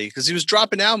everybody, because he was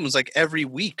dropping albums like every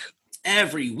week, and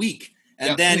then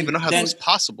I didn't even know how that was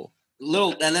possible.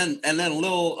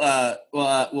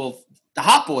 The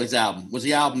Hot Boys album was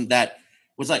the album that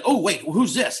was like, oh, wait,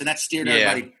 who's this? And that steered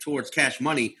everybody towards Cash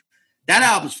Money. That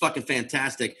album's fucking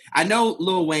fantastic. I know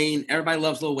Lil Wayne. Everybody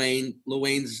loves Lil Wayne. Lil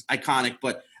Wayne's iconic,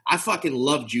 but I fucking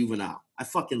love Juvenile. I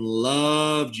fucking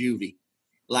love Juvie.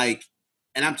 Like,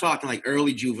 and I'm talking like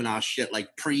early Juvenile shit,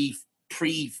 like pre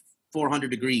 400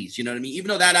 Degrees. You know what I mean? Even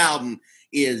though that album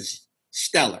is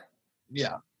stellar.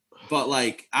 Yeah. But,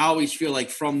 like, I always feel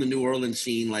like from the New Orleans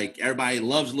scene, like, everybody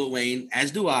loves Lil Wayne, as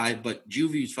do I, but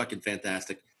Juvie's fucking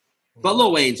fantastic. But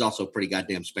Lil Wayne's also pretty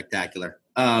goddamn spectacular.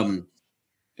 I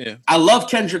love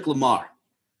Kendrick Lamar.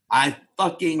 I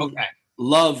fucking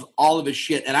love all of his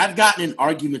shit. And I've gotten in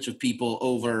arguments with people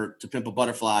over To Pimp a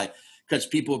Butterfly because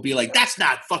people will be like, that's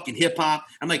not fucking hip-hop.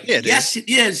 I'm like, yes, it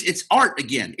is. It's art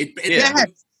again.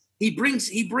 He brings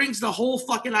the whole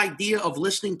fucking idea of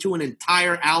listening to an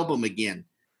entire album again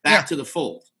back to the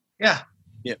fold. Yeah.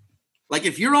 Like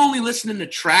if you're only listening to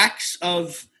tracks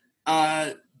of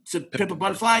To Pimp a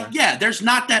Butterfly, there's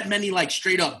not that many like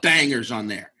straight up bangers on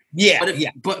there.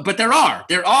 But there are.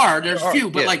 There's a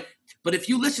few. But if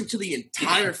you listen to the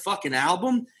entire fucking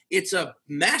album, it's a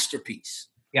masterpiece.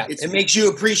 Yeah. It makes you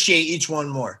appreciate each one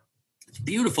more. It's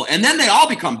beautiful. And then they all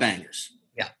become bangers.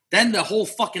 Yeah. Then the whole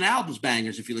fucking album's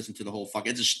bangers if you listen to the whole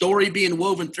fucking. It's a story being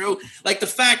woven through. Like the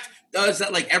fact is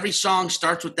that like every song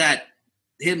starts with that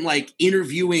him like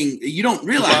interviewing. You don't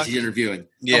realize he's interviewing.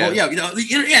 Yeah.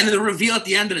 And the reveal at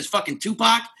the end that it's fucking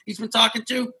Tupac he's been talking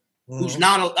to, who's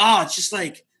not. It's just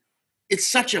like it's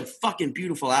such a fucking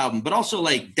beautiful album. But also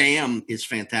like Damn is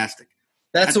fantastic.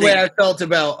 That's the way I felt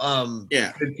about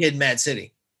Good Kid, Mad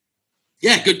City.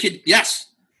 Yeah, Good Kid. Yes,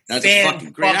 that's a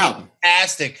fucking great album.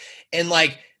 Fantastic. And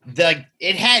like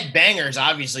it had bangers,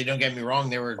 obviously, don't get me wrong,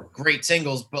 they were great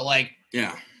singles, but like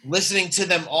listening to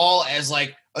them all as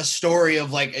like a story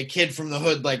of like a kid from the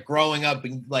hood like growing up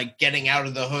and like getting out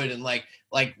of the hood and like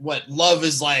what love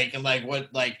is like and like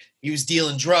what like he was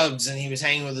dealing drugs and he was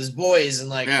hanging with his boys and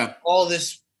like all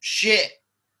this shit,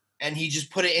 and he just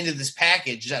put it into this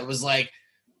package that was like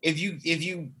if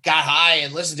you got high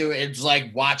and listened to it, it's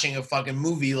like watching a fucking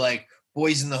movie like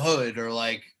Boys in the Hood or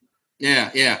like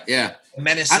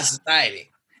Menace to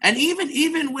Society. And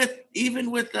even with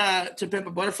To Pimp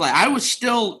a Butterfly,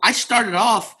 I started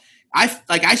off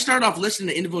listening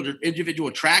to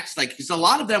individual tracks, like because a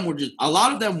lot of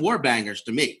them were bangers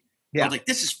to me. Yeah. I was like,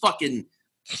 this is fucking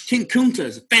King Kunta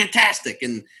is fantastic,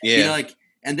 and you know, like,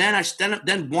 and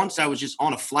then once I was just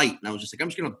on a flight and I was just like, I'm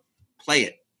just gonna play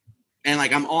it, and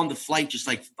like I'm on the flight just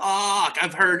like fuck,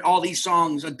 I've heard all these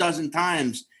songs a dozen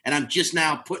times, and I'm just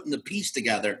now putting the piece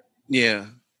together. Yeah,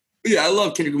 I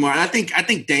love Kendrick Lamar, and I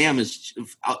think Damn is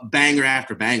banger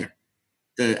after banger.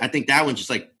 I think that one's just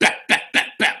like bap.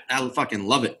 I fucking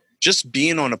love it. Just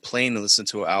being on a plane to listen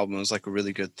to an album is like a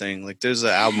really good thing. Like there's an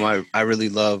album I really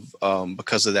love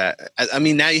because of that. I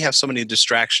mean, now you have so many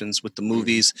distractions with the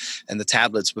movies and the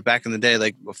tablets, but back in the day,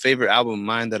 like a favorite album of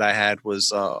mine that I had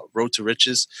was Road to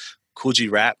Riches, Cool G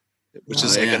Rap, which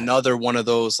is like another one of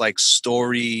those like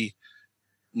story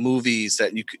movies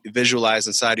that you could visualize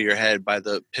inside of your head by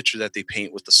the picture that they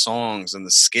paint with the songs and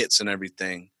the skits and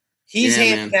everything. He's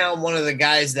hands down one of the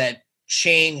guys that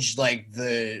changed like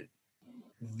the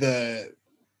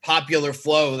popular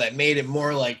flow that made it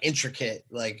more like intricate.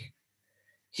 Like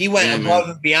he went above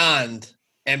and beyond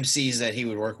MCs that he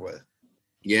would work with.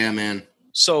 Yeah, man.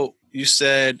 So you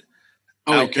said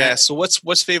Outkast. So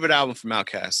what's favorite album from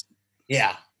Outkast?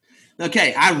 Yeah.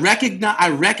 Okay, I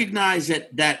recognize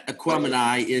that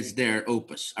Aquemini is their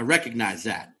opus. I recognize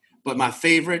that. But my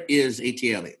favorite is AT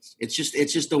Aliens. It's just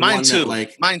the one that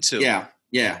like mine too. Yeah.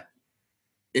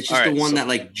 It's just the one that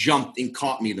like jumped and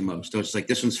caught me the most. So it's like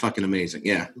this one's fucking amazing.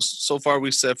 Yeah. So far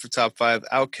we said for top 5,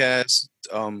 Outkast,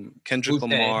 Kendrick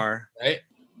Lamar. Right?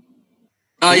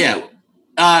 Oh yeah.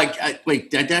 Wait,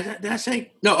 did I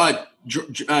say no?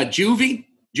 Juvenile. Juvie.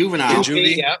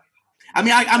 Yeah. I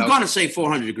mean, I'm gonna say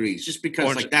 400 Degrees just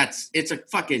because like it's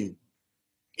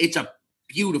a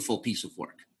beautiful piece of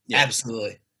work. Yeah.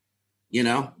 Absolutely. You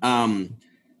know,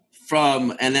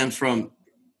 from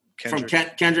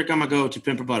Kendrick, I'm gonna go to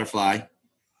Pimp a Butterfly.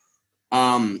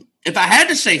 If I had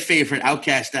to say favorite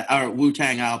Outkast or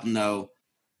Wu-Tang album, though,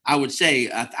 I would say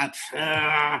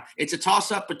it's a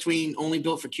toss-up between Only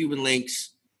Built for Cuban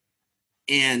Links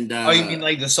and. You mean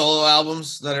like the solo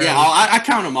albums that are? Yeah, I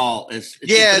count them all as.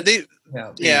 Yeah,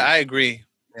 I agree.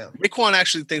 Yeah. Raekwon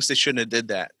actually thinks they shouldn't have did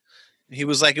that. He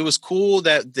was like, it was cool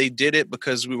that they did it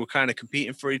because we were kind of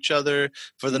competing for each other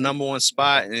for the number one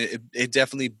spot, and it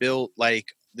definitely built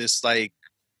like this like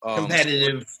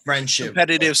competitive friendship,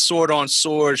 competitive sword on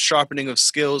sword sharpening of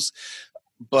skills.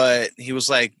 But he was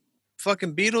like,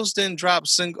 fucking Beatles didn't drop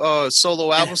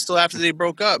solo albums till after they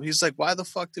broke up. He's like, why the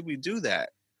fuck did we do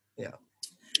that?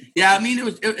 Yeah, I mean,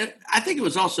 I think it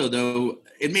was also, though,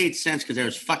 it made sense because there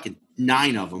was fucking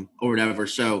 9 of them or whatever.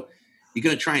 So you're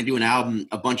going to try and do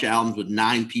a bunch of albums with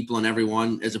 9 people in every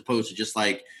one, as opposed to just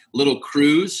like little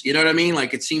crews. You know what I mean?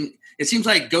 Like it seems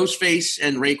like Ghostface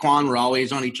and Raekwon were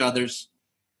always on each other's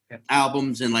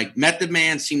albums, and like Method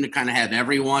Man seemed to kind of have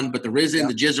everyone, but the RZA and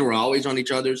the GZA were always on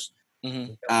each other's.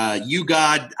 Mm-hmm. You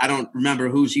God, I don't remember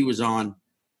whose he was on.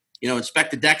 You know,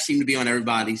 Inspector Deck seemed to be on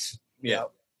everybody's. Yeah.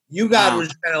 You God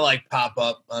was kind of like pop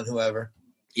up on whoever.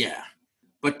 Yeah.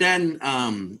 But then,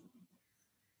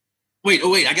 wait,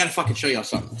 I got to fucking show y'all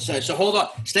something. So hold on.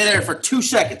 Stay there for 2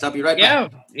 seconds. I'll be right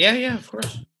back. Yeah, of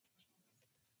course.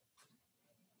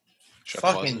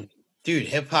 Fucking, dude,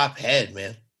 hip-hop head,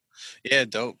 man. Yeah,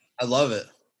 dope. I love it.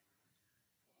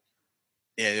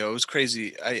 Yeah, it was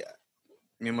crazy.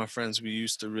 Me and my friends, we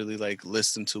used to really like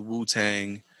listen to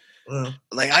Wu-Tang.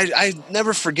 Like I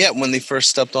never forget when they first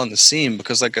stepped on the scene,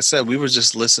 because like I said, we were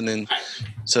just listening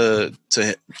to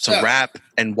rap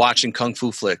and watching kung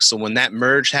fu flicks. So when that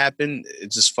merge happened,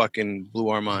 it just fucking blew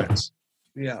our minds.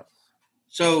 Yeah.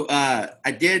 So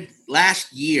I did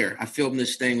last year. I filmed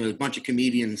this thing with a bunch of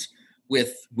comedians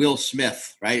with Will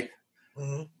Smith, right?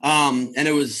 Mm-hmm. And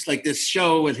it was like this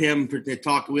show with him.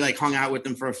 We like hung out with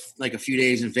him for like a few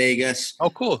days in Vegas. Oh,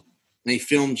 cool. And he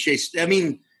filmed Chase. I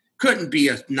mean, couldn't be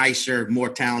a nicer, more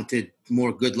talented,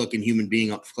 more good-looking human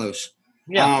being up close.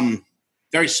 Yeah.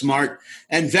 Very smart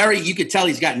and you could tell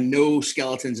he's got no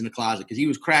skeletons in the closet, because he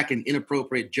was cracking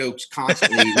inappropriate jokes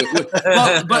constantly,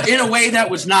 but in a way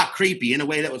that was not creepy. In a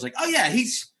way that was like, oh yeah,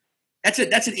 that's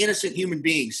an innocent human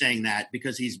being saying that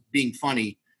because he's being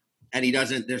funny, and he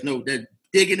doesn't.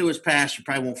 Dig into his past, you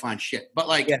probably won't find shit.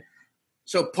 But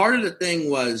so part of the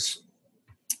thing was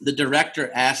the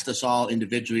director asked us all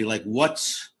individually, like,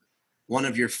 what's one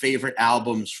of your favorite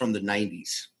albums from the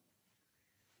 90s?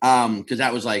 Because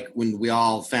that was like when we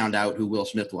all found out who Will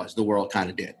Smith was. The world kind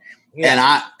of did.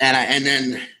 Yeah. And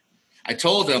then I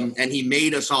told him, and he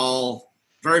made us all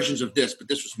versions of this, but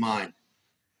this was mine.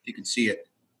 If you can see it.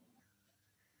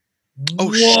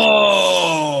 Oh,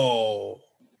 whoa.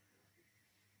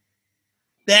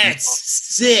 That's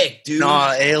sick, dude.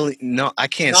 No, I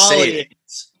can't say it.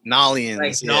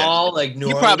 Nollians. Like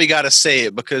you probably got to say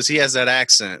it because he has that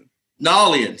accent.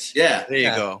 Nollians, yeah. There you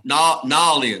go.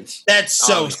 Nollians. That's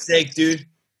so sick, dude.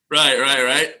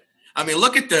 Right. I mean,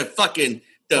 look at the fucking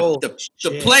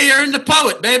the player and the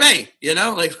poet, baby. You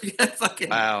know, like fucking.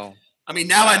 Wow. I mean,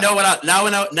 now I know what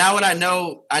I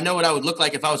know what I would look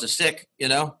like if I was a Sikh, you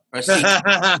know, or a Sikh.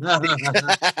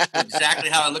 Exactly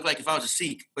how I look like if I was a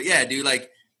Sikh. But yeah, dude, like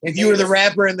if you were the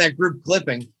rapper in that group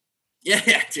clipping.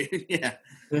 Yeah, dude, yeah.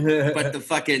 But the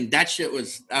fucking that shit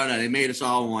was, I don't know, they made us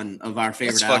all one of our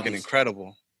favorite albums. Fucking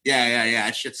incredible. Yeah.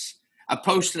 I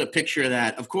posted a picture of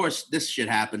that. Of course, this shit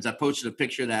happens. I posted a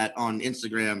picture of that on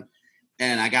Instagram,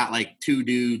 and I got like 2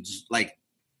 dudes like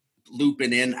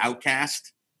looping in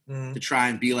Outkast. to try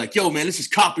and be like, yo, man, this is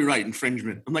copyright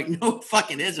infringement. I'm like, no, it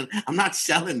fucking isn't. I'm not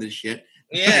selling this shit.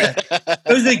 Yeah.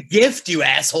 It was a gift, you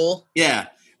asshole. Yeah.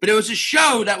 But it was a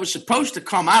show that was supposed to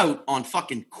come out on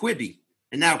fucking Quibi.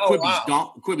 And now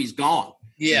Quibi's gone.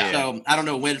 Yeah. So I don't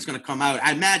know when it's going to come out.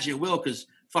 I imagine it will because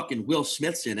fucking Will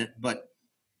Smith's in it. But,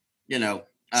 you know.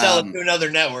 Sell it to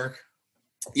another network.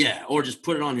 Yeah. Or just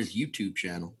put it on his YouTube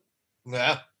channel.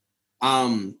 Yeah.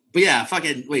 But yeah,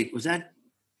 fucking, wait, was that?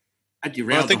 I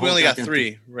derailed. Well, I think we only got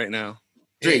 3 right now.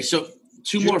 3. So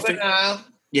 2 more.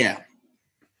 Yeah.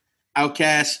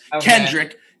 Outcast.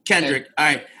 Kendrick. All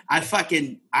right.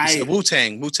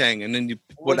 Wu-Tang. And then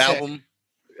what album?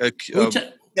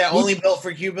 Yeah, only built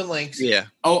for Cuban links. Yeah.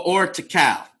 Or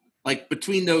Tikal. Like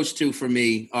between those two for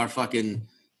me are fucking,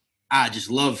 I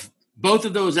just love both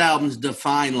of those albums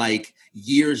define like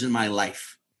years in my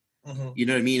life. Mm-hmm. You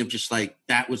know what I mean? Of just like,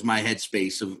 that was my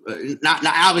headspace of not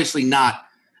obviously not,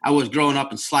 I was growing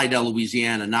up in Slidell,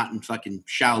 Louisiana, not in fucking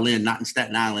Shaolin, not in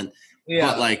Staten Island. Yeah.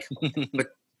 But like,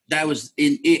 but that was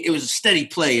it was a steady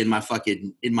play in my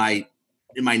fucking, in my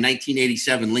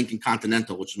 1987 Lincoln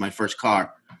Continental, which was my first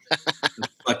car.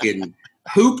 Fucking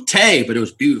hoopty, but it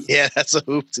was beautiful. Yeah, that's a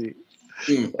hoopty.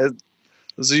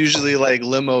 Those are usually like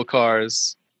limo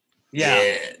cars.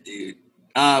 Yeah, dude.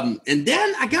 And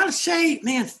then I gotta say,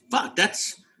 man, fuck,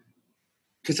 that's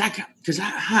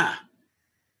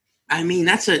I mean,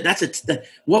 that's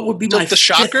what would be my the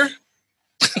shocker?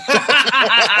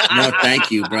 No,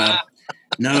 thank you, bro.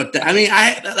 No,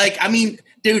 I mean,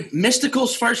 dude,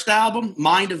 Mystical's first album,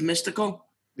 Mind of Mystical,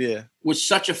 was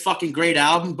such a fucking great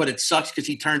album, but it sucks because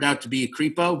he turned out to be a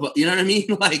creepo. But you know what I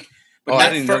mean? Like, but I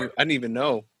didn't even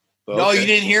know. But no, you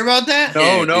didn't hear about that?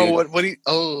 No, no. Dude. What?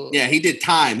 Yeah, he did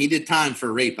time. He did time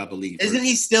for rape, I believe. Isn't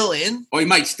he still in? Or he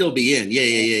might still be in.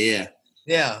 Yeah.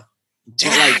 Yeah.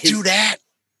 Did I do that?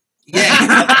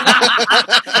 Yeah.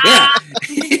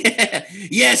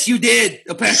 Yes, you did.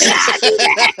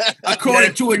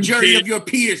 According to a jury of your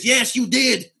peers. Yes, you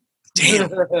did. Damn.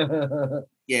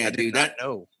 Yeah, dude.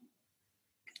 No.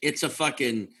 It's a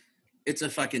fucking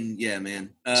yeah,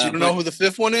 man. So you don't know who the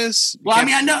 5th one is? Well, I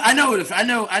mean, I know who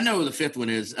the 5th one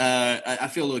is. I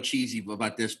feel a little cheesy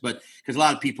about this, but because a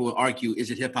lot of people will argue,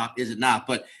 is it hip hop? Is it not?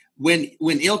 But when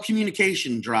Ill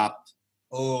Communication dropped,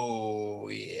 oh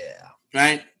yeah,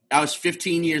 right. I was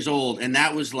 15 years old, and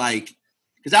that was like,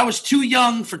 because I was too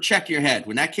young for Check Your Head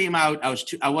when that came out. I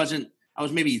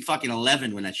was maybe fucking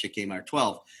 11 when that shit came out,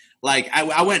 12. Like,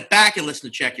 I went back and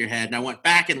listened to Check Your Head, and I went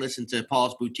back and listened to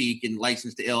Paul's Boutique and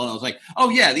License to Ill, and I was like, oh,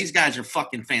 yeah, these guys are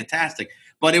fucking fantastic.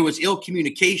 But it was Ill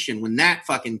Communication when that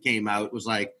fucking came out. It was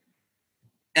like,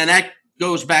 and that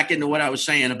goes back into what I was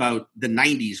saying about the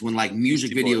 90s when, like,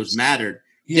 music videos mattered.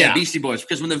 Yeah, Beastie Boys.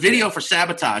 Because when the video for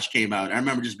Sabotage came out, I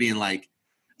remember just being like,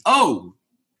 oh,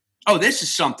 this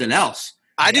is something else.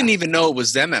 I didn't even know it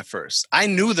was them at first. I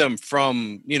knew them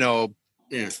from,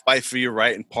 Fight for Your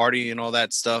Right and Party and all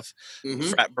that stuff,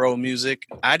 frat bro music.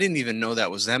 I didn't even know that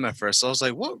was them at first. So I was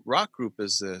like, what rock group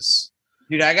is this?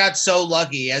 Dude, I got so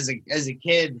lucky as a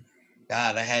kid.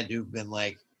 God, I had to have been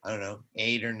like, I don't know,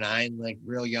 8 or 9, like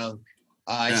real young.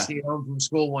 I stayed home from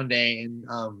school one day, and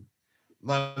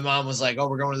my mom was like, oh,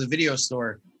 we're going to the video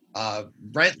store,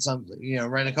 rent something,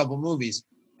 rent a couple movies.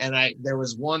 And there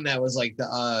was one that was like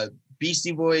the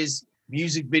Beastie Boys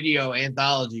music video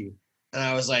anthology. And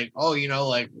I was like, oh,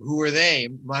 like, who are they?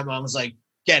 My mom was like,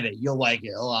 get it. You'll like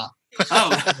it a lot.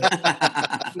 Oh.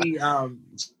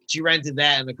 She rented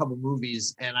that and a couple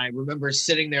movies. And I remember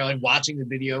sitting there, like, watching the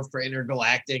video for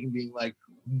Intergalactic and being like,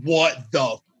 what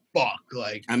the fuck?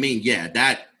 Like, I mean, yeah,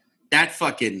 that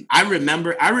fucking, I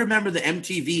remember the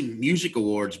MTV Music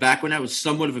Awards back when that was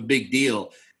somewhat of a big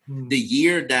deal. The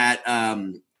year that,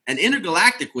 and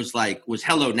Intergalactic was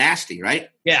Hello Nasty, right?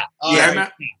 Yeah.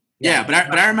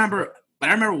 But I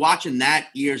remember watching that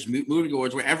year's movie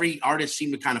awards where every artist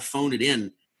seemed to kind of phone it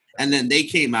in, and then they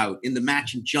came out in the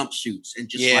matching jumpsuits and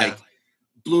just like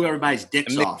blew everybody's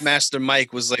dicks off. Master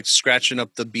Mike was like scratching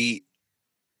up the beat.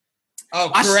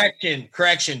 Oh,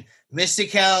 correction.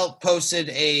 Mystical posted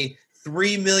a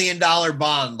 $3 million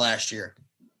bond last year.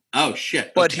 Oh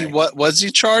shit! But okay. Was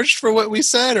he charged for what we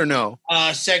said or no?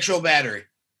 Sexual battery.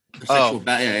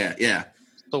 Yeah.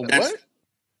 So what?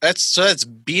 That's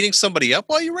beating somebody up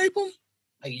while you rape them?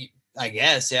 I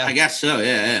guess, yeah. I guess so,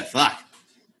 yeah. Fuck.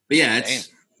 But yeah, it's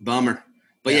bummer.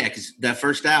 But yeah, because that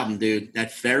first album, dude,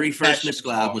 that very first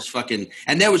Mystical album was fucking,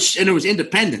 and it was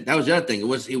independent. That was the other thing.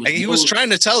 He was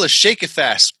trying to tell us shake it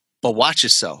fast, but watch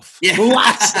yourself. Yeah,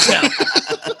 watch yourself.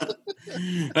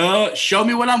 Show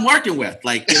me what I'm working with,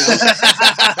 like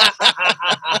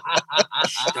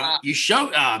you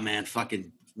show. Oh man,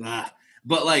 fucking.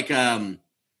 But like,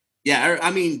 Yeah,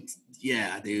 I mean,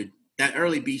 yeah, dude. That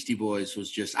early Beastie Boys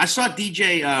was just. I saw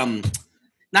DJ,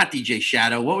 not DJ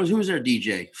Shadow. Who was their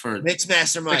DJ for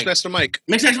Mixmaster Mike? Mixmaster Mike.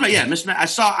 Mixmaster Mike. Yeah,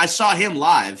 I saw him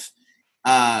live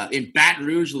in Baton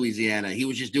Rouge, Louisiana. He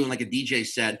was just doing like a DJ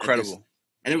set. Incredible.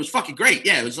 And it was fucking great.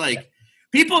 Yeah, it was like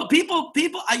people.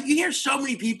 You hear so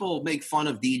many people make fun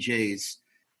of DJs.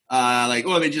 Like,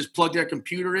 oh, they just plug their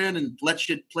computer in and let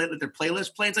shit play, let their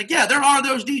playlist play. It's like, yeah, there are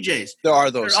those DJs. There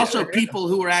are those. There are also people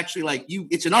who are actually like you.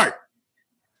 It's an art.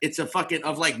 It's a fucking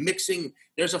of like mixing.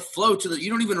 There's a flow to the.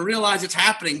 You don't even realize it's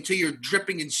happening till you're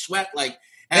dripping in sweat, like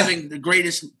having the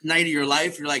greatest night of your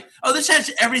life. You're like, oh, this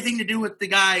has everything to do with the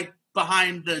guy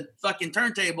behind the fucking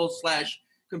turntable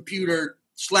 / computer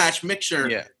 / mixer.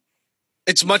 Yeah,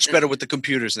 it's much better with the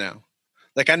computers now.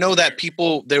 Like, I know that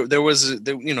people, there was,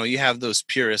 you have those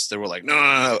purists that were like,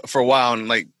 no, for a while. And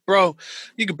like, bro,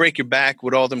 you could break your back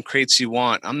with all them crates you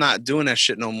want. I'm not doing that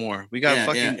shit no more. We got a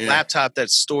fucking laptop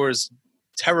that stores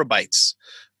terabytes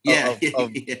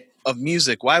of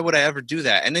music. Why would I ever do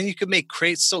that? And then you could make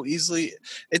crates so easily.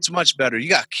 It's much better. You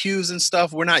got cues and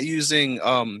stuff. We're not using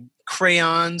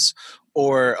crayons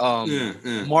or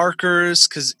markers.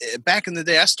 Because back in the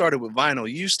day, I started with vinyl.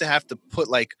 You used to have to put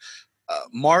like,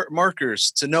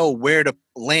 markers to know where to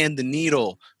land the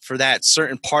needle for that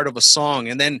certain part of a song,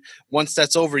 and then once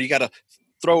that's over, you got to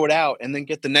throw it out and then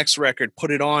get the next record,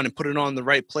 put it on the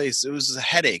right place. It was a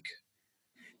headache,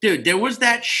 dude. There was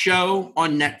that show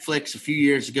on Netflix a few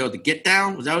years ago, The Get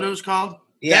Down. Was that what it was called?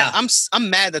 Yeah, I'm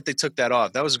mad that they took that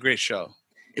off. That was a great show,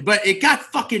 but it got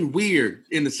fucking weird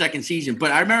in the second season.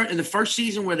 But I remember in the first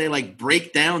season where they like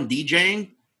break down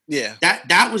DJing. Yeah,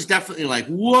 that was definitely like,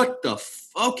 what the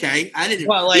okay, I didn't.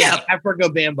 Well, like Africa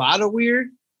Bambaataa weird.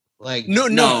 Like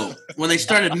no. When they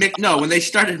started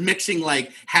mixing,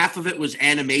 like half of it was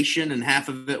animation and half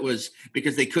of it was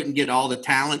because they couldn't get all the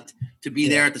talent to be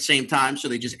there at the same time, so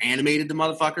they just animated the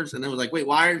motherfuckers. And it was like, wait,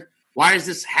 why is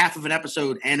this half of an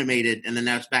episode animated and then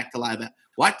now it's back to live?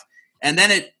 What? And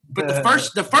then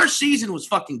the first season was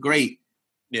fucking great.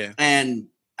 Yeah, and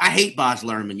I hate Baz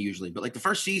Luhrmann usually, but like the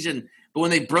first season. But when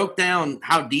they broke down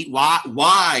how deep,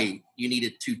 why you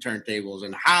needed 2 turntables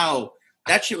and how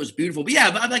that shit was beautiful. But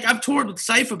yeah, I've toured with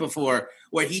Cypher before,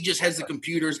 where he just has the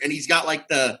computers and he's got like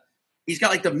the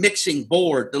mixing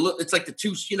board. It's like the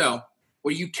 2,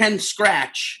 where you can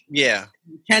scratch. Yeah,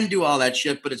 you can do all that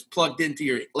shit, but it's plugged into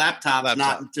your laptop.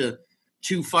 Not into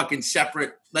 2 fucking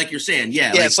separate. Like you're saying,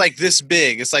 yeah. Yeah, it's like this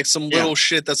big. It's like some little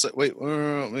shit that's like wait.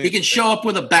 He can show up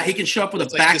with a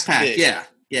backpack. Yeah,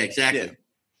 exactly. Yeah.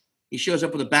 He shows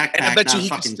up with a backpack. And I bet you he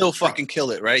can still fucking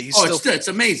kill it, right? It's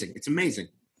amazing. It's amazing.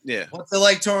 Yeah. What's it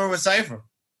like touring with Cypher?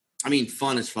 I mean,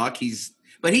 fun as fuck. He's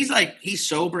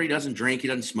sober. He doesn't drink. He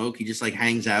doesn't smoke. He just like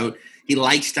hangs out. He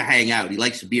likes to hang out. He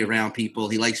likes to be around people.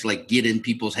 He likes to like get in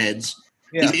people's heads.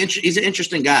 Yeah. He's an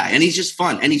interesting guy, and he's just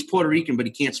fun. And he's Puerto Rican, but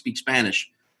he can't speak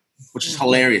Spanish, which is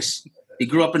hilarious. He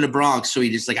grew up in the Bronx, so he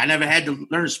just like, I never had to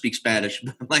learn to speak Spanish.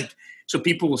 Like, so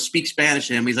people will speak Spanish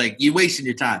to him. He's like, you're wasting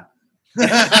your time.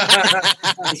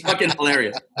 It's fucking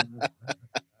hilarious.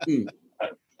 Wait,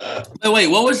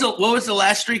 what was the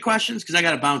last 3 questions? Because I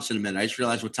got to bounce in a minute. I just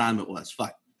realized what time it was.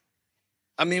 Fuck.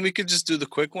 I mean, we could just do the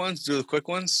quick ones.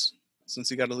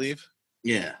 Since you got to leave.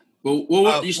 Yeah. Well,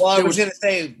 I was going to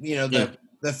say,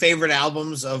 the favorite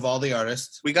albums of all the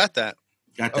artists. We got that.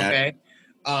 Okay.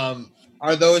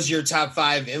 Are those your top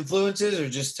 5 influences or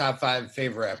just top 5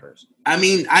 favorite rappers? I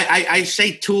mean, I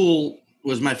say Tool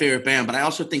was my favorite band, but I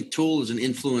also think Tool is an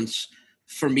influence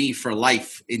for me for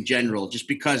life in general, just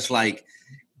because like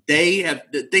they have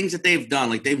the things that they've done,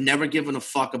 like they've never given a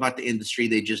fuck about the industry.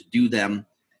 They just do them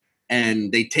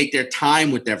and they take their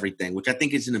time with everything, which I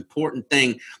think is an important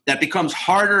thing that becomes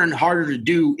harder and harder to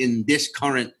do in this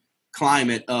current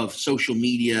climate of social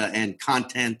media and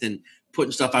content and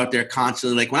putting stuff out there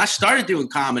constantly. Like when I started doing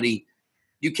comedy,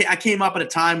 I came up at a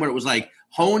time where it was like,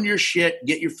 hone your shit,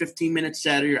 get your 15-minute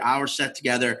set or your hour set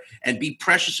together, and be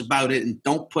precious about it, and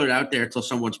don't put it out there until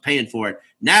someone's paying for it.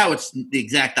 Now it's the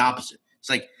exact opposite. It's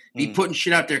like be putting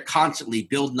shit out there constantly,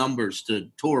 build numbers to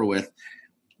tour with.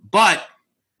 But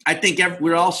I think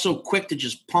we're all so quick to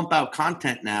just pump out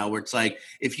content now, where it's like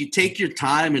if you take your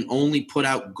time and only put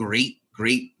out great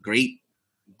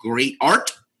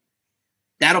art,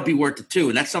 that'll be worth it too.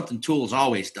 And that's something Tool has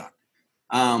always done.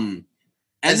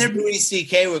 And then Louis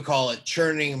C.K. would call it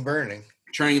churning and burning.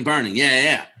 Churning and burning,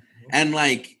 yeah. And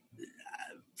like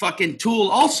fucking Tool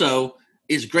also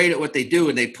is great at what they do,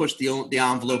 and they push the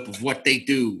envelope of what they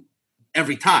do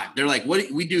every time. They're like, "What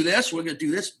we do this? We're gonna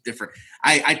do this different."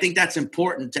 I think that's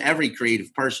important to every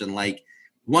creative person. Like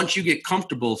once you get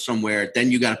comfortable somewhere,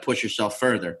 then you got to push yourself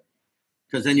further.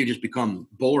 because then you just become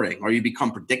boring or you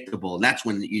become predictable, and that's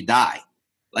when you die.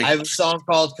 Like I have a song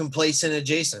called "Complacent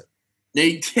Adjacent."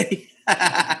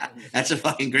 That's a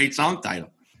fucking great song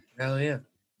title. Hell yeah!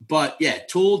 But yeah,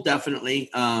 Tool definitely.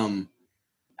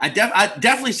 I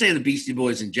definitely say the Beastie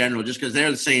Boys in general, just because they're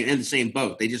in the same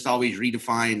boat. They just always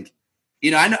redefined.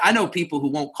 I know people who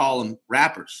won't call them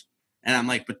rappers, and I'm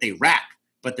like, but they rap.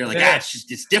 But they're like,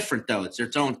 it's different though. It's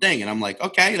its own thing, and I'm like,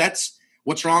 okay,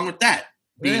 what's wrong with that?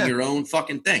 Being your own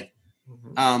fucking thing.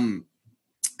 Mm-hmm.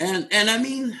 And I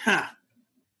mean,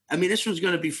 this one's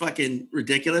gonna be fucking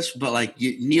ridiculous, but like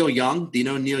Neil Young, do you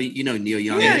know Neil? You know Neil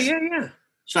Young? Yeah.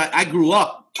 So I grew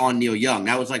up on Neil Young.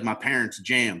 That was like my parents'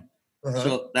 jam. Uh-huh.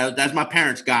 So that's my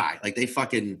parents' guy. Like they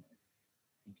fucking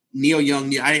Neil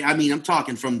Young. I mean, I'm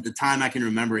talking from the time I can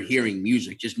remember hearing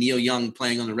music, just Neil Young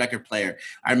playing on the record player.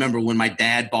 I remember when my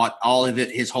dad bought all of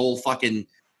it, his whole fucking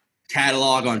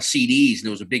catalog on CDs, and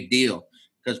it was a big deal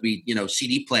because we,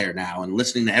 CD player now and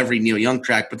listening to every Neil Young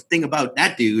track. But the thing about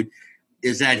that dude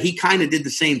is that he kind of did the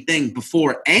same thing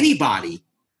before anybody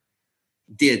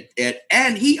did it,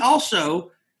 and he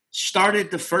also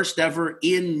started the first ever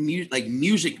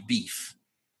music beef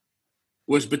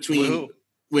was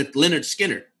with Leonard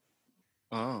Skinner.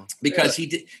 Oh, because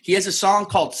he has a song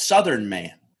called Southern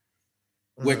Man,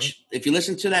 which if you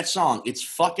listen to that song, it's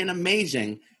fucking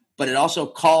amazing, but it also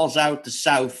calls out the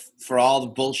South for all the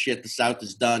bullshit the South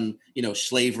has done,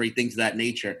 slavery, things of that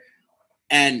nature.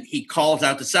 And he calls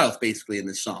out the South basically in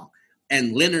this song.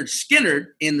 And Leonard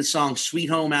Skinner in the song Sweet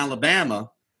Home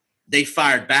Alabama, they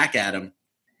fired back at him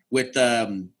with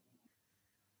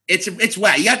it's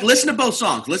whack. You got to listen to both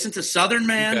songs. Listen to Southern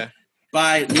Man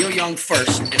by Neil Young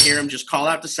first and hear him just call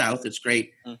out the South. It's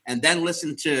great. And then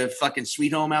listen to fucking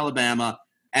Sweet Home Alabama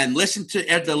and listen to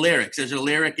the lyrics. There's a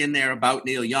lyric in there about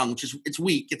Neil Young, which it's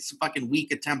weak. It's a fucking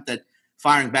weak attempt at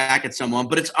firing back at someone,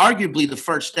 but it's arguably the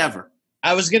first ever.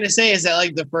 I was gonna say, is that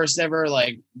like the first ever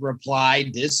reply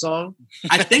diss song?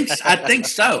 I think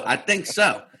so.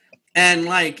 And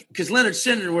because Leonard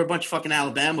Skinner were a bunch of fucking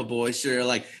Alabama boys, so they're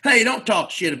like, "Hey, don't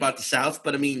talk shit about the South."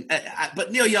 But I mean,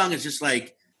 but Neil Young is just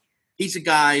he's a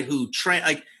guy who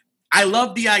I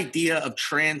love the idea of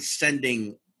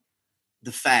transcending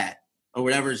the fad or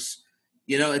whatever's.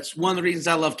 It's one of the reasons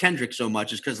I love Kendrick so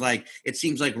much is because it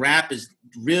seems like rap is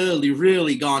really,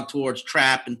 really gone towards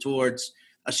trap and towards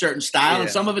a certain style, and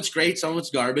some of it's great, some of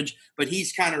it's garbage. But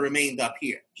he's kind of remained up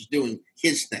here, just doing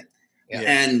his thing. Yeah.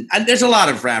 And there's a lot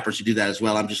of rappers who do that as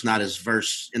well. I'm just not as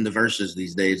versed in the verses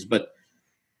these days, but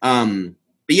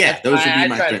yeah, those would be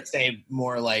my try to say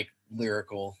more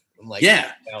lyrical, and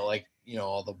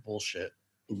all the bullshit.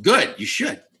 Good, you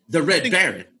should. The Red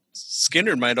Baron.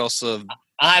 Skinner might also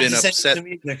have been upset.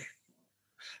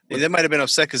 They might have been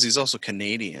upset because he's also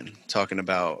Canadian, talking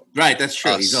about right. That's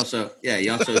true. Us. He's also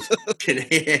is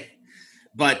Canadian,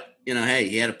 but hey,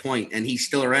 he had a point, and he's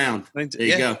still around. There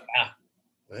you go.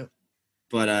 Yeah.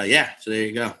 But so there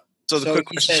you go. So the quick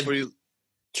questions for you: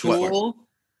 Tool,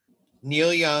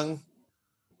 Neil Young,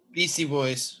 Beastie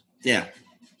Boys. Yeah.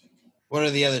 What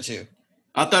are the other two?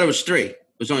 I thought it was 3. It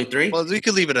was only 3. Well, we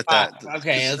could leave it at that.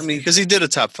 Okay. Because he did a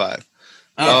top 5.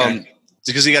 Okay.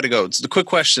 Because he got to go. It's the quick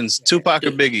questions: Tupac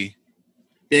or Biggie?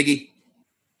 Biggie.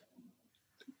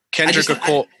 Kendrick or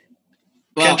Cole?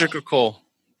 Kendrick or Cole?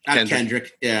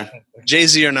 Kendrick. Yeah.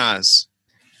 Jay-Z or Nas?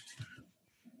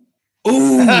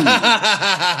 Ooh.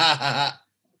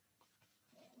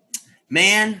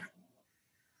 Man.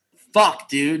 Fuck,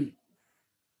 dude.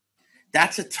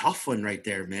 That's a tough one right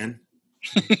there, man.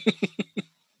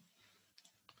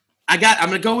 I'm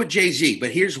going to go with Jay-Z,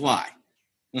 but here's why.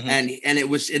 Mm-hmm. I'm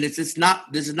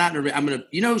going to,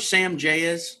 who Sam J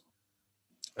is?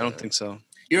 I don't think so.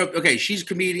 Okay. She's a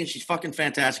comedian. She's fucking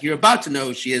fantastic. You're about to know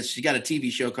who she is. She got a TV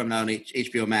show coming out on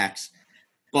HBO Max,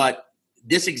 but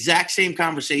this exact same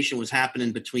conversation was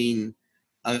happening between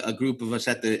a group of us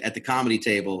at the comedy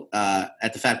table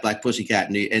at the Fat Black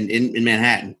Pussycat in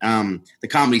Manhattan.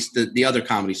 The other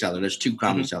comedy cellar. There's 2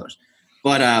 comedy cellars,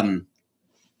 but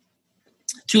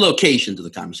 2 locations of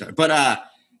the comedy cellar. But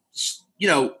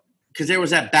because there was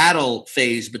that battle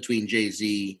phase between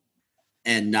Jay-Z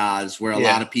and Nas, where a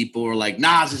lot of people were like,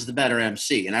 Nas is the better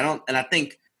MC, and I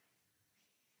think.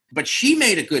 But she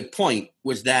made a good point,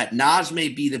 was that Nas may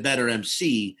be the better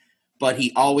MC, but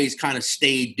he always kind of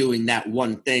stayed doing that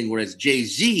one thing, whereas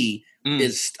Jay-Z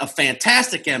is a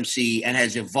fantastic MC and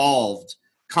has evolved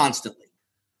constantly.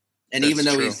 And even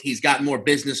though he's gotten more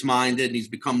business-minded and he's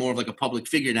become more of a public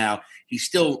figure now, he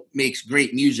still makes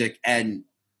great music and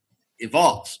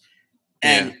evolves.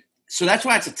 And so that's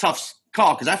why it's a tough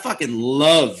call, because I fucking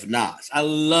love Nas. I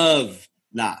love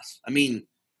Nas. I mean,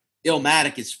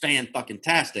 Illmatic is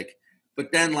fan-fucking-tastic,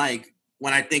 But then, like,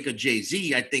 when I think of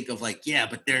Jay-Z, I think of like, yeah,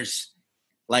 but there's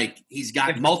like he's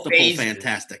got multiple phases.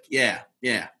 fantastic. Yeah,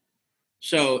 yeah.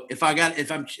 So I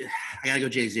gotta go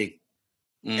Jay-Z.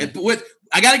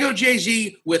 I gotta go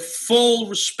Jay-Z with full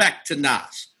respect to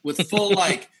Nas, with full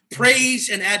like praise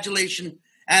and adoration.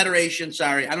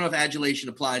 Sorry, I don't know if adulation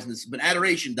applies in this, but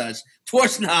adoration does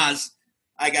towards Nas.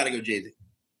 I gotta go Jay-Z.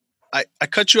 I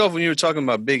cut you off when you were talking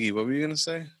about Biggie. What were you gonna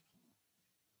say?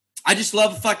 I just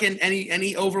love fucking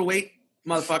any overweight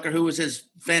motherfucker who was as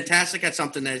fantastic at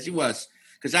something as he was.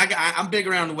 Because I'm big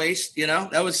around the waist, you know.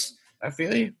 That was I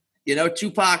feel you. You know,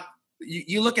 Tupac. If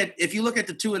you look at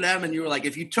the two of them, and you were like,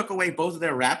 if you took away both of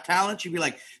their rap talents, you'd be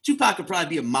like, Tupac could probably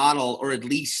be a model or at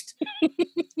least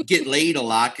get laid a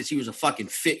lot because he was a fucking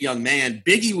fit young man.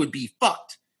 Biggie would be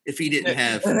fucked if he didn't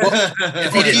have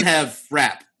have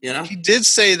rap. You know, he did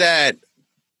say that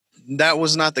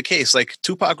was not the case. Like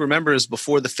Tupac remembers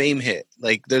before the fame hit.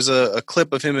 Like there's a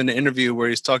clip of him in an interview where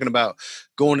he's talking about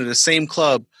going to the same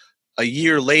club a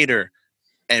year later.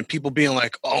 And people being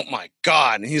like, oh, my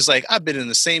God. And he's like, I've been in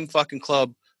the same fucking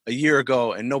club a year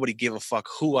ago and nobody gave a fuck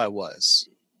who I was.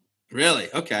 Really?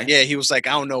 Okay. Yeah, he was like,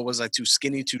 I don't know. Was I too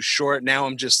skinny, too short? Now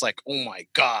I'm just like, oh, my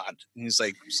God. And he's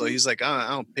like, I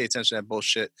don't pay attention to that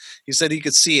bullshit. He said he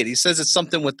could see it. He says it's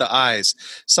something with the eyes.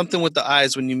 Something with the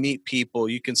eyes when you meet people.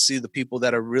 You can see the people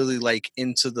that are really like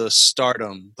into the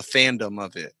stardom, the fandom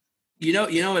of it. You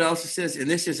know what else it says? And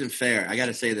this isn't fair. I got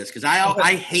to say this because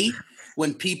I hate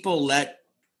when people let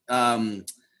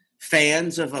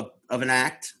fans of an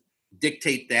act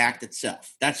dictate the act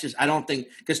itself. That's just, I don't think,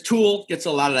 because Tool gets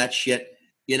a lot of that shit,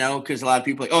 you know, because a lot of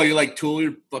people are like, oh, you like Tool?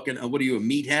 You're fucking, what are you, a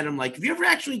meathead? I'm like, have you ever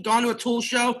actually gone to a Tool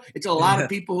show? It's a lot of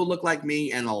people who look like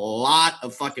me and a lot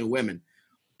of fucking women.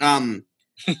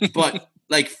 But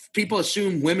like people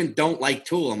assume women don't like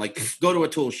Tool. I'm like, go to a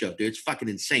Tool show, dude. It's fucking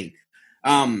insane.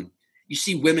 You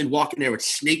see women walking there with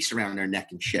snakes around their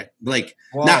neck and shit. Like,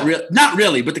 not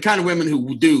really, but the kind of women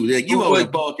who do. Like, you own a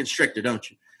boa constrictor,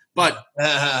 don't you? But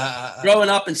growing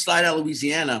up in Slidell,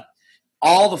 Louisiana,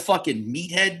 all the fucking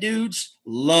meathead dudes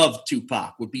loved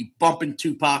Tupac, would be bumping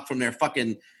Tupac from their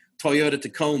fucking Toyota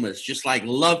Tacomas, just like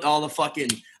loved all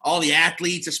the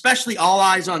athletes, especially All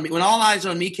Eyes on Me. When All Eyes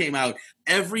on Me came out,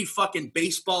 every fucking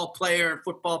baseball player,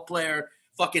 football player,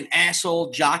 fucking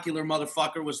asshole, jocular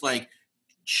motherfucker was like,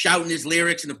 shouting his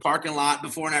lyrics in the parking lot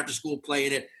before and after school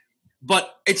playing it.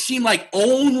 But it seemed like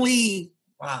only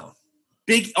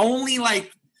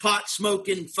like pot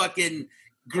smoking fucking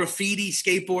graffiti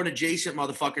skateboard adjacent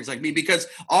motherfuckers like me, because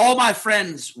all my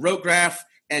friends wrote graph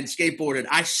and skateboarded.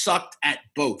 I sucked at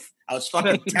both. I was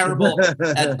fucking terrible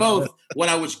at both. What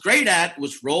I was great at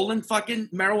was rolling fucking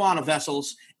marijuana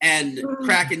vessels and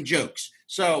cracking jokes.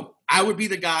 So I would be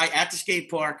the guy at the skate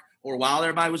park or while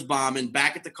everybody was bombing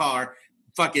back at the car,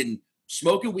 fucking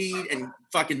smoking weed and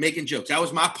fucking making jokes. That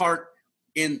was my part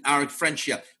in our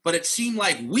friendship. But it seemed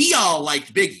like we all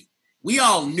liked Biggie. We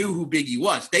all knew who Biggie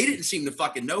was. They didn't seem to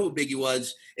fucking know who Biggie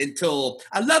was until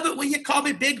I Love It When You Call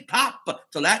Me Big Pop,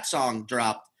 till that song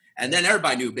dropped. And then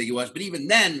everybody knew who Biggie was. But even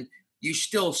then, you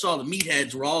still saw the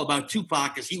meatheads were all about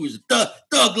Tupac because he was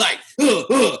thug life.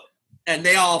 And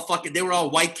they were all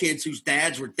white kids whose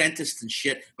dads were dentists and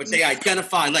shit, but they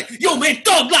identified like, yo, man,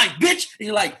 thug life, bitch. And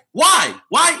you're like, why?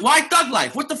 Why thug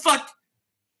life? What the fuck?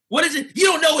 What is it? You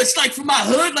don't know it's like from my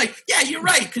hood? Like, yeah, you're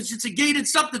right, because it's a gated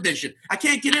subdivision. I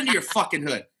can't get into your fucking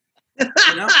hood.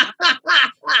 You know?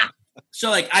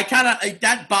 So, like, I kind of,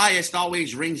 that bias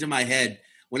always rings in my head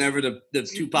whenever the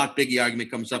Tupac Biggie argument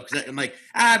comes up, because I'm like,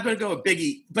 I better go with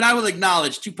Biggie. But I will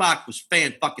acknowledge Tupac was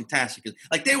fan-fucking-tastic.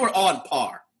 Like, they were on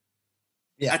par.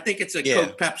 Yeah. I think it's a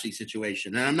Coke Pepsi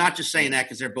situation. And I'm not just saying that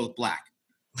because they're both black.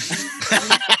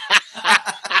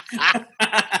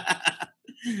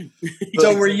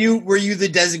 So were you the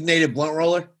designated blunt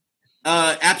roller?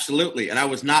 Absolutely. And I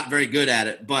was not very good at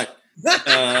it, but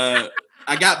I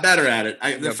got better at it.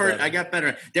 I got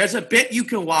better. There's a bit you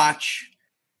can watch.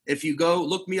 If you go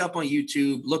look me up on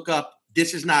YouTube, look up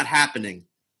This Is Not Happening.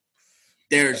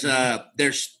 There's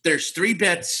 3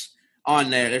 bits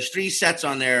on there. There's 3 sets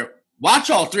on there.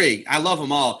 Watch all 3. I love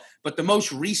them all. But the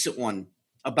most recent one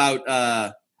about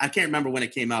I can't remember when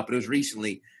it came out, but it was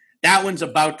recently. That one's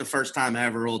about the first time I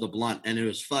ever rolled a blunt, and it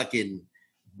was fucking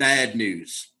bad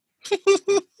news.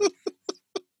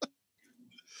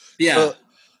 Yeah.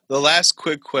 The last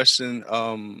quick question.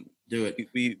 Do it.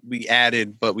 We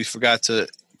added, but we forgot to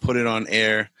put it on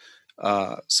air.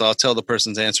 So I'll tell the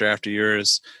person's answer after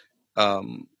yours.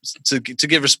 To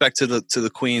give respect to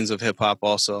the queens of hip hop,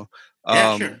 also.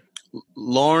 Yeah, sure.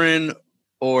 Lauren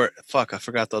or I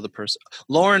forgot the other person.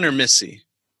 Lauren or Missy?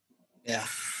 Yeah.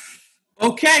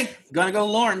 Okay, gonna go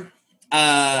Lauren.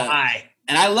 Why?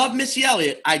 And I love Missy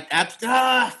Elliott.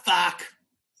 Fuck.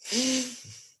 You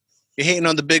hating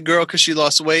on the big girl because she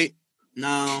lost weight?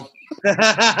 No.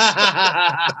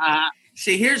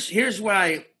 See, here's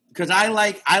why. Because I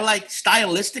like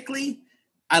stylistically,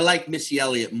 I like Missy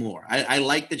Elliott more. I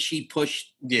like that she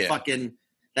pushed fucking,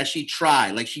 that she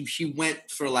tried. Like she went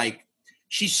for like,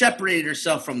 she separated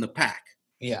herself from the pack.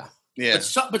 Yeah. Yeah.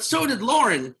 But so did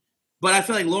Lauryn. But I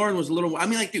feel like Lauryn was a little. I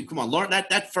mean, like, dude, come on, Lauryn.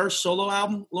 That first solo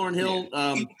album, Lauryn Hill,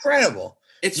 incredible.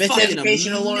 It's fucking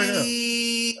amazing.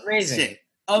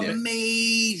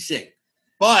 Amazing.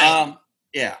 But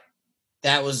yeah,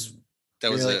 that was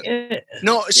really it.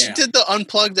 No, she did the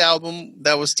Unplugged album.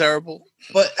 That was terrible.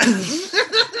 But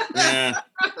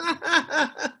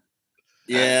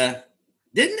yeah.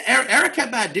 Didn't Erykah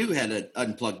Badu had an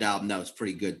Unplugged album that was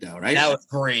pretty good though, right? That was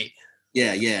great.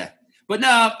 Yeah. But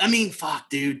no, I mean, fuck,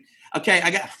 dude. Okay,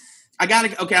 I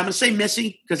gotta. Okay, I'm gonna say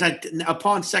Missy because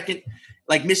upon second,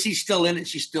 like Missy's still in it,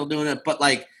 she's still doing it. But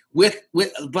like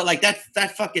but like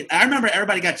that fucking. I remember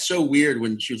everybody got so weird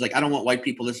when she was like, "I don't want white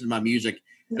people listening to my music,"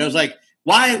 and I was like,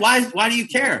 "Why do you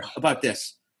care about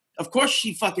this?" Of course,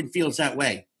 she fucking feels that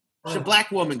way. She's a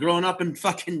black woman growing up in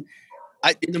fucking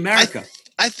in America.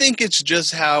 I think it's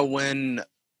just how when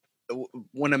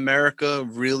America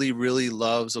really, really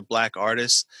loves a black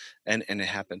artist, and it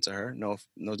happened to her, no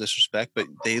disrespect, but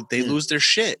they lose their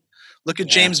shit. Look at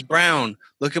James Brown.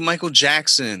 Look at Michael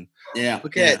Jackson. Yeah.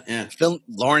 Look at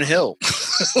Lauryn Hill.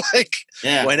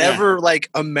 Whenever like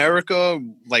America,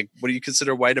 like what do you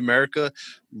consider white America,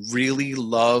 really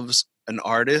loves an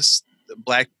artist, the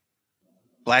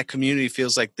black community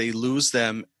feels like they lose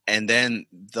them, and then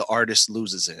the artist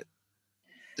loses it.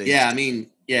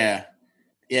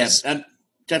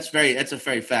 That's a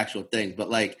very factual thing. But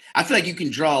like, I feel like you can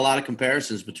draw a lot of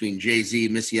comparisons between Jay-Z,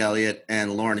 Missy Elliott,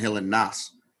 and Lauryn Hill and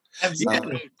Nas.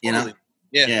 Absolutely. You know?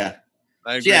 Yeah.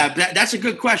 I agree. That's a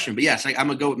good question. But yes, I'm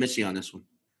gonna go with Missy on this one.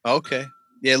 Okay.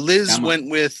 Yeah, Liz went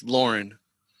with Lauryn.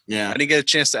 Yeah. I didn't get a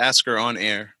chance to ask her on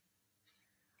air.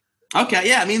 Okay,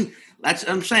 yeah, I mean, that's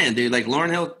what I'm saying, dude. Like Lauryn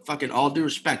Hill, fucking all due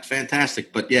respect,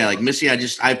 fantastic. But yeah, like Missy,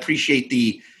 I appreciate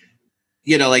the,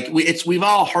 you know, like we've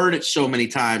all heard it so many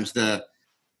times.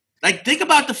 Like think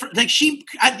about did she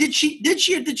or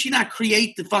did she not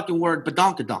create the fucking word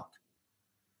badonkadonk?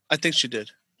 I think she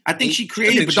did. I think she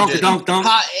created badonkadonk.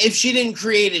 If she didn't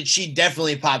create it, she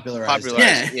definitely popularized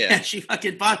it. Yeah, she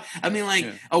fucking I mean, like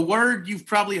a word you've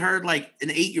probably heard like an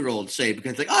 8-year-old say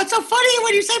because like, oh, it's so funny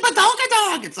when you say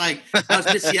badonkadonk. It's like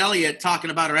that's Missy Elliott talking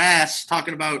about her ass,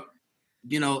 talking about,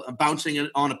 you know, bouncing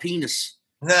it on a penis.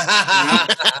 You know?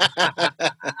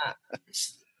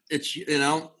 It's you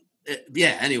know,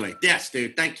 anyway, yes,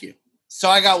 dude, thank you. So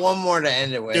I got one more to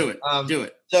end it with. Do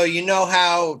it. So you know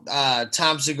how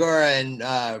Tom Segura and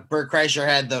Bert Kreischer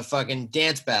had the fucking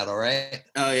dance battle, right?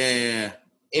 Oh yeah.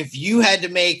 If you had to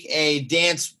make a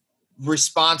dance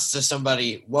response to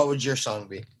somebody, what would your song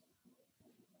be?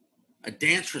 A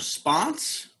dance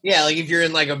response? Yeah, like if you're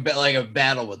in like a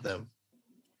battle with them.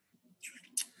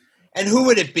 And who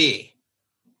would it be?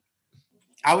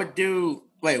 I would do.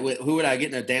 Wait, who would I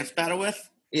get in a dance battle with?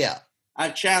 Yeah,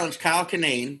 I'd challenge Kyle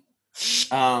Kinane.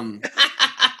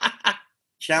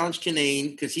 Challenge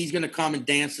Kinane because he's gonna come and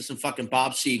dance to some fucking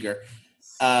Bob Seger,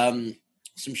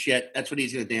 some shit. That's what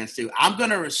he's gonna dance to. I'm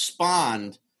gonna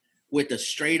respond with a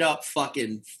straight up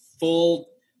fucking full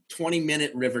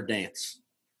 20-minute river dance.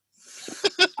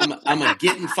 I'm gonna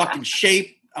get in fucking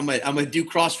shape. I'm gonna do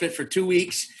CrossFit for 2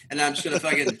 weeks, and I'm just gonna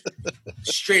fucking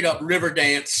straight up river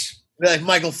dance. Be like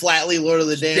Michael Flatley, Lord of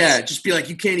the Dance. Yeah, just be like,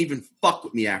 you can't even fuck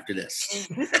with me after this.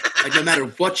 Like, no matter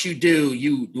what you do,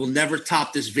 you will never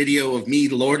top this video of me,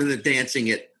 Lord of the Dancing,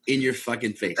 it in your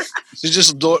fucking face. So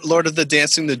just Lord of the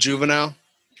Dancing, the Juvenile.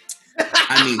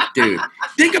 I mean, dude,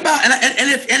 think about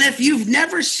if you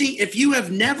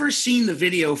have never seen the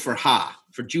video for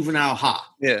Juvenile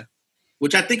Ha, yeah,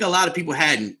 which I think a lot of people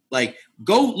hadn't. Like,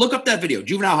 go look up that video,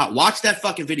 Juvenile Ha. Watch that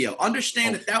fucking video.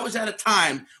 Understand that was at a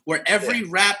time where every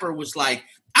rapper was like,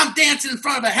 I'm dancing in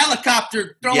front of a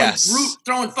helicopter,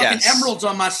 throwing fucking emeralds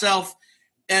on myself,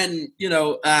 and you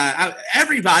know,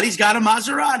 everybody's got a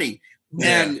Maserati.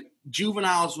 Yeah. And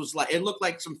Juvenile's was like, it looked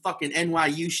like some fucking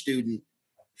NYU student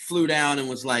flew down and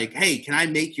was like, hey, can I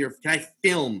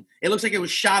film? It looks like it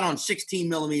was shot on 16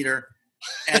 millimeter.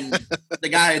 And the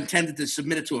guy intended to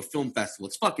submit it to a film festival.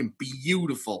 It's fucking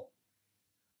beautiful.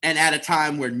 And at a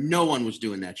time where no one was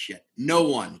doing that shit. No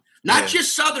one. Not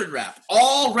just Southern rap.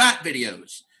 All rap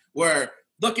videos where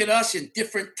look at us in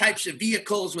different types of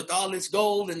vehicles with all this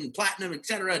gold and platinum,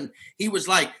 etc. And he was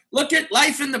like, look at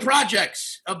life in the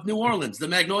projects of New Orleans, the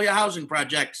Magnolia housing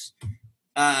projects.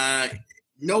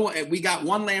 no, we got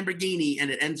one Lamborghini, and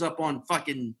it ends up on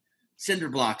fucking cinder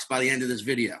blocks by the end of this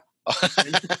video.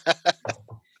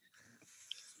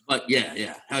 But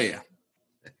yeah, hell yeah.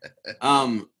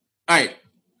 All right,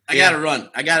 I gotta run.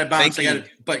 I gotta bounce.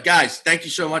 But guys, thank you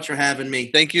so much for having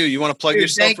me. Thank you. You want to plug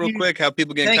yourself real quick? How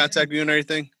people get in contact with you and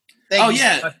everything? Thank you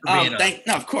so much for being on.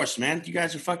 No, of course, man. You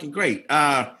guys are fucking great.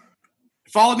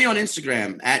 Follow me on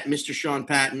Instagram at Mr. Sean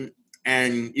Patton,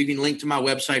 and you can link to my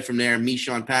website from there, me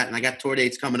Sean Patton. I got tour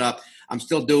dates coming up. I'm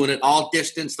still doing it, all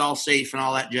distanced, all safe, and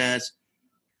all that jazz.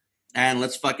 And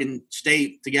let's fucking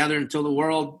stay together until the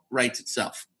world rights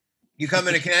itself. You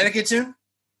coming to Connecticut soon?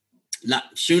 Not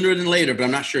sooner than later, but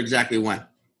I'm not sure exactly when.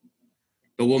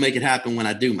 But we'll make it happen when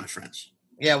I do, my friends.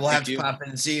 Yeah, we'll have to pop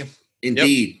in and see you.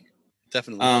 Indeed. Yep.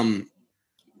 Definitely. All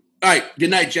right.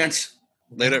 Good night, gents.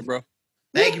 Later, bro.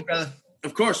 Thank you, brother.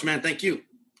 Of course, man. Thank you.